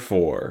Treasure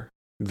 4,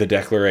 the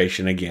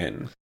Declaration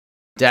again.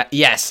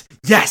 Yes.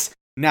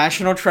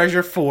 National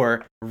Treasure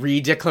 4,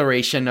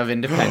 Redeclaration of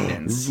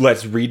Independence.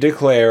 Let's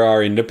redeclare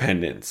our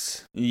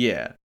independence.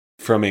 Yeah.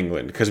 From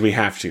England, because we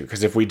have to.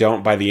 Because if we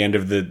don't by the end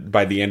of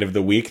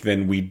the week,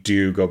 then we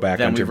do go back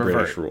under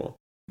British rule.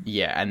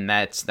 Yeah, and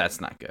that's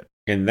not good.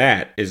 And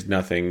that is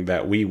nothing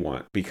that we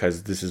want,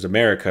 because this is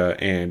America,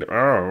 and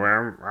I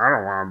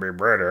don't want to be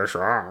British.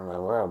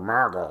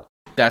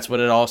 That's what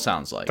it all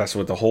sounds like. That's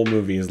what the whole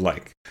movie is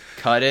like.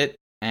 Cut it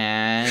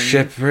and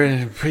direct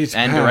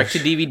to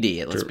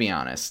DVD. Let's be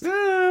honest.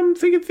 I'm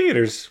thinking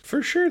theaters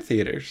for sure.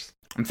 Theaters.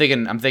 I'm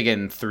thinking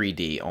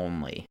 3D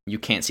only. You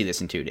can't see this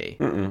in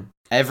 2D.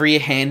 Every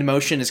hand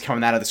motion is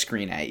coming out of the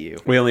screen at you.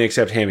 We only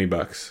accept hammy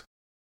bucks.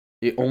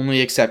 You only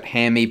accept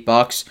hammy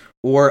bucks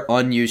or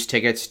unused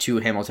tickets to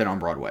Hamilton on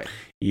Broadway.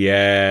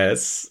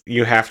 Yes,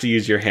 you have to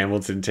use your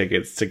Hamilton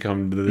tickets to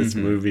come to this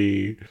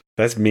movie.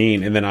 That's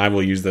mean. And then I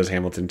will use those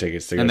Hamilton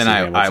tickets to go see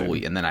Hamilton. I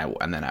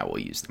will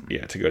use them.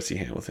 Yeah, to go see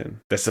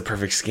Hamilton. That's the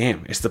perfect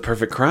scam. It's the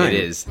perfect crime. It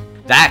is.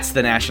 That's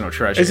the national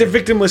treasure. It's a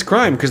victimless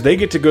crime because they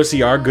get to go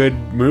see our good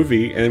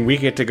movie and we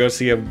get to go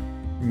see a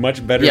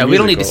much better musical. We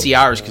don't need to see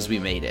ours because we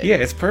made it. Yeah,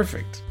 it's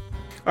perfect.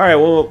 All right,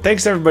 well,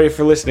 thanks everybody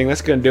for listening.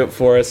 That's going to do it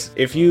for us.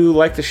 If you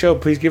like the show,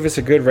 please give us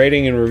a good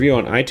rating and review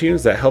on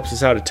iTunes. That helps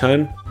us out a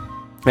ton.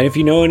 And if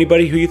you know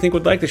anybody who you think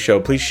would like the show,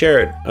 please share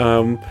it.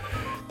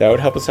 That would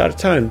help us out a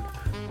ton.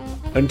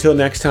 Until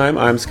next time,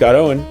 I'm Scott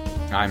Owen.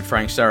 I'm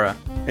Frank Serra.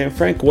 And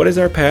Frank, what is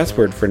our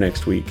password for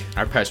next week?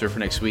 Our password for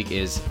next week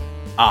is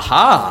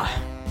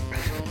AHA!